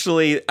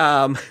 Actually,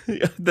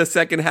 the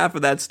second half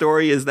of that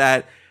story is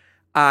that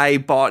I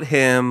bought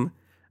him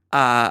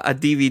a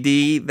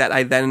DVD that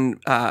I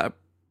then,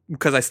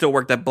 because I still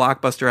worked at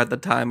Blockbuster at the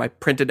time, I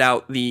printed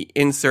out the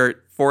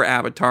insert for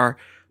Avatar,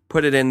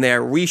 put it in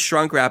there,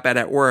 re-shrunk wrap it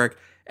at work,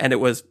 and it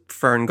was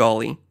Fern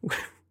Gully.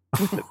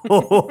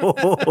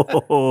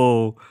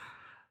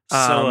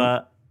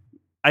 So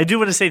I do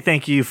want to say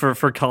thank you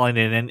for calling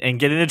in and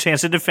getting a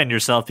chance to defend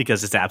yourself,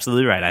 because it's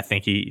absolutely right. I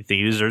think he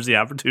deserves the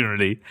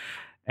opportunity.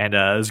 And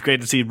it was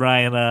great to see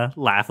Brian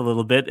laugh a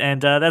little bit.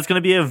 And that's going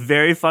to be a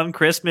very fun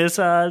Christmas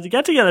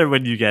get together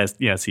when you guys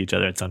see each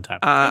other at some time.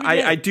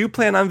 I do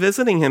plan on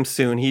visiting him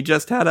soon. He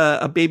just had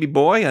a baby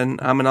boy, and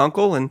I'm an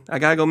uncle, and I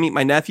got to go meet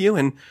my nephew,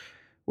 and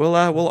we'll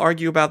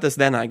argue about this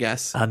then, I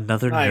guess.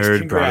 Another Nice, nerd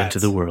congrats. brought into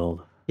the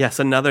world. Yes,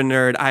 another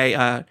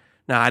nerd.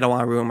 No, I don't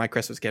want to ruin my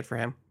Christmas gift for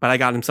him, but I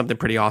got him something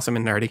pretty awesome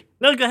and nerdy.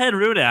 No, go ahead and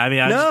ruin it. I mean,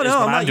 I'm what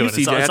not doing. you, CJ.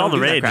 It's I all don't the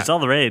do that rage. crap. It's all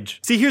the rage.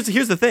 See, here's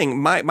the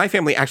thing. My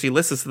family actually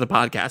listens to the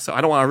podcast, so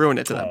I don't want to ruin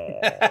it to them.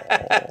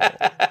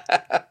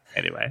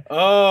 Anyway.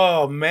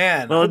 Oh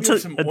man. Well, I hope you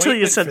have some until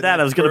you ointment said for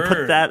that, I was going to put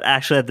burn. that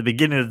actually at the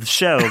beginning of the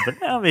show,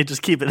 but now I may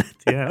just keep it.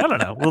 I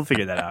don't know. We'll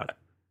figure that out.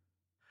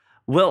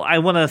 Well, I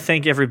want to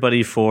thank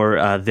everybody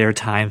for their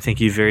time. Thank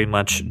you very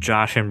much,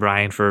 Josh and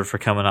Brian, for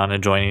coming on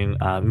and joining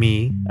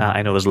me.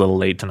 I know it was a little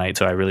late tonight,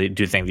 so I really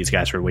do thank these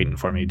guys for waiting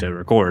for me to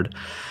record.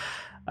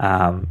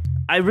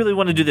 I really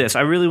want to do this.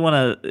 I really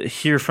want to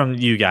hear from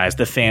you guys,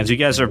 the fans. You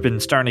guys have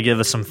been starting to give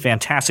us some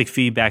fantastic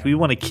feedback. We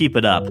want to keep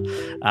it up.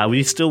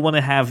 We still want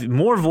to have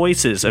more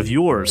voices of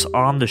yours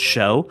on the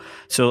show.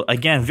 So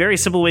again, very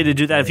simple way to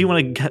do that. If you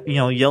want to,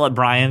 yell at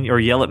Brian or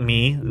yell at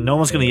me, no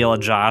one's going to yell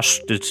at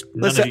Josh.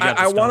 Listen,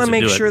 I want to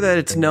make sure that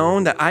it's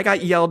known that I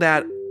got yelled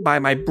at by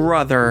my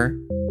brother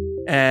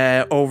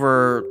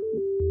over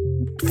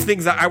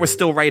things that I was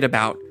still right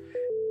about.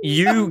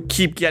 You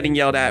keep getting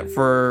yelled at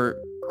for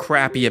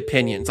crappy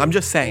opinions. I'm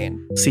just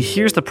saying. See,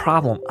 here's the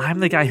problem. I'm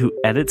the guy who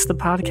edits the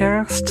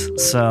podcast,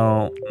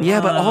 so yeah,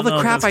 but all the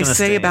no, crap that's I gonna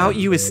say stay about in.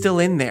 you is still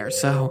in there,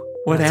 so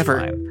whatever.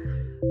 That's fine.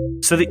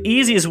 So the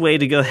easiest way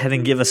to go ahead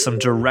and give us some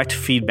direct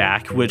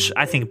feedback, which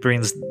I think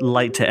brings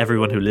light to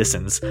everyone who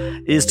listens,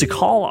 is to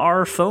call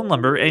our phone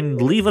number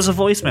and leave us a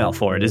voicemail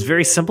for it. It's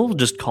very simple.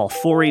 Just call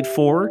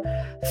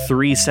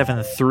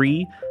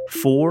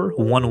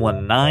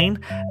 484-373-4119.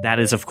 That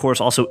is, of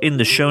course, also in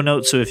the show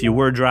notes. So if you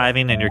were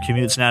driving and your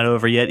commute's not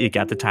over yet, you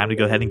got the time to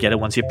go ahead and get it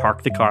once you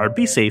park the car.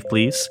 Be safe,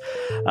 please.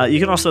 You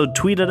can also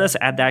tweet at us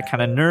at That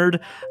Kind of Nerd.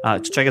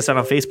 Check us out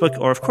on Facebook,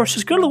 or of course,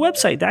 just go to the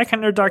website,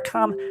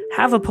 thatkindnerd.com.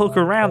 Have a poke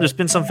around. There's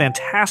been some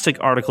fantastic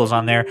articles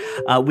on there.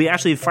 We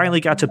actually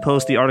finally got to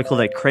post the article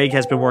that Craig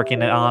has been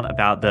working on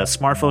about the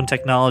smartphone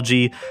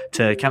technology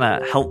to kind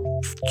of help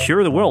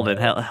cure the world and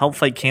help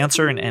fight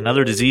cancer and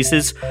other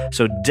diseases.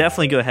 So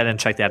definitely go ahead and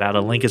check that out.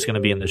 A link is going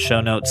to be in the show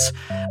notes.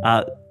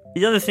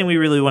 The other thing we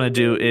really want to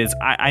do is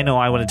I know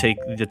I want to take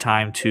the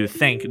time to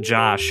thank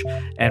Josh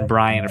and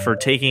Brian for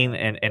taking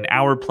an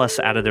hour plus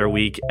out of their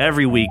week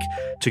every week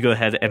to go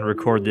ahead and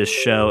record this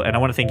show. And I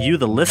want to thank you,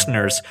 the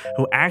listeners,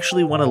 who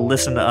actually want to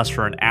listen to us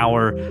for an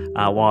hour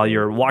while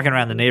you're walking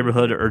around the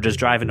neighborhood or just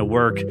driving to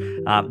work.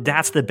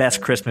 That's the best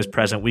Christmas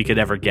present we could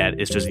ever get.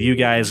 It's just you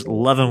guys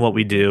loving what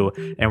we do,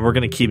 and we're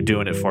going to keep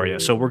doing it for you.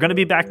 So we're going to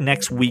be back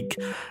next week.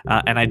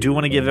 And I do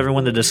want to give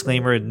everyone the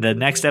disclaimer. The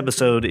next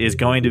episode is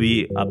going to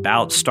be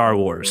about Star Star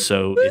Wars.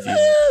 So if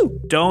you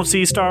don't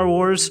see Star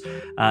Wars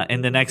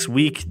in the next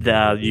week,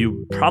 you're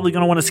probably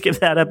going to want to skip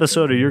that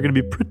episode or you're going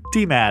to be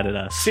pretty mad at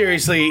us.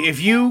 Seriously,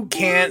 if you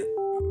can't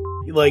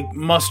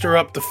muster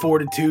up the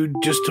fortitude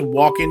just to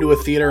walk into a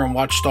theater and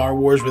watch Star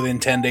Wars within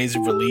 10 days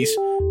of release,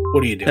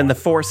 what are you doing? Then the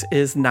Force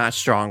is not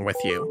strong with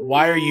you.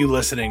 Why are you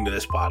listening to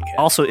this podcast?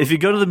 Also, if you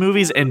go to the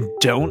movies and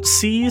don't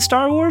see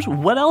Star Wars,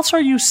 what else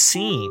are you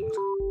seeing?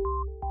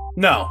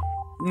 No.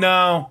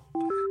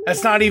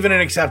 That's not even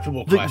an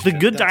acceptable question. The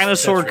Good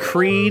Dinosaur that's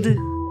Creed,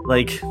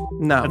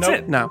 No, That's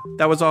it. No,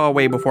 that was all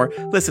way before.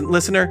 Listen,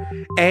 listener,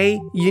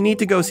 you need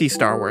to go see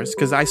Star Wars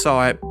because I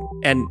saw it,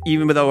 and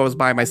even though I was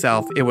by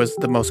myself, it was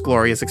the most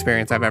glorious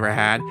experience I've ever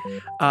had.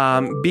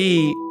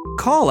 B,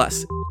 call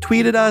us,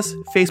 tweet at us,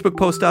 Facebook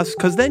post us,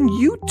 because then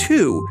you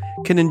too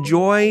can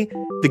enjoy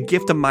the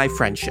gift of my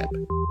friendship.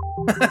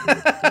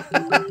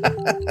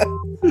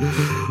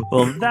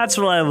 Well, that's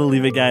where I will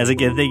leave it, guys.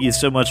 Again, thank you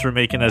so much for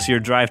making us your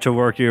drive to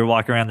work, your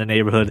walk around the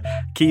neighborhood.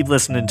 Keep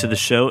listening to the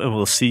show, and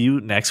we'll see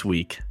you next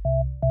week.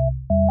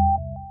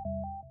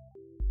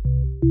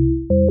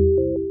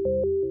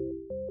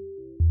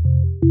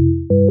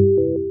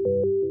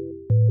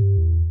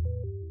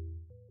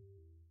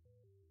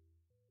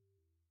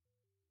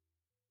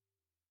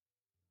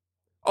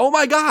 Oh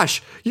my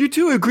gosh, you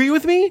two agree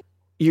with me?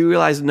 You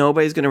realize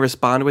nobody's going to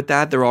respond with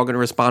that? They're all going to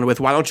respond with,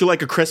 why don't you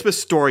like A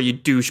Christmas Story, you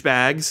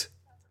douchebags?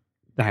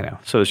 I know.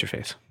 So is your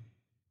face.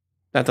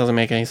 That doesn't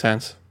make any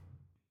sense.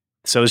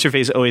 So is your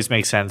face always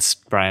makes sense,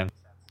 Brian.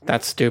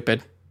 That's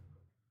stupid.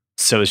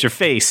 So is your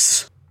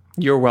face.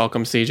 You're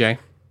welcome, CJ.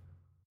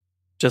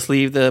 Just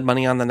leave the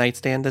money on the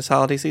nightstand this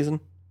holiday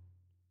season.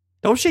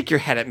 Don't shake your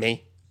head at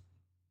me.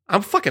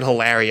 I'm fucking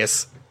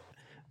hilarious.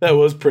 That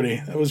was pretty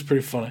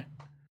funny.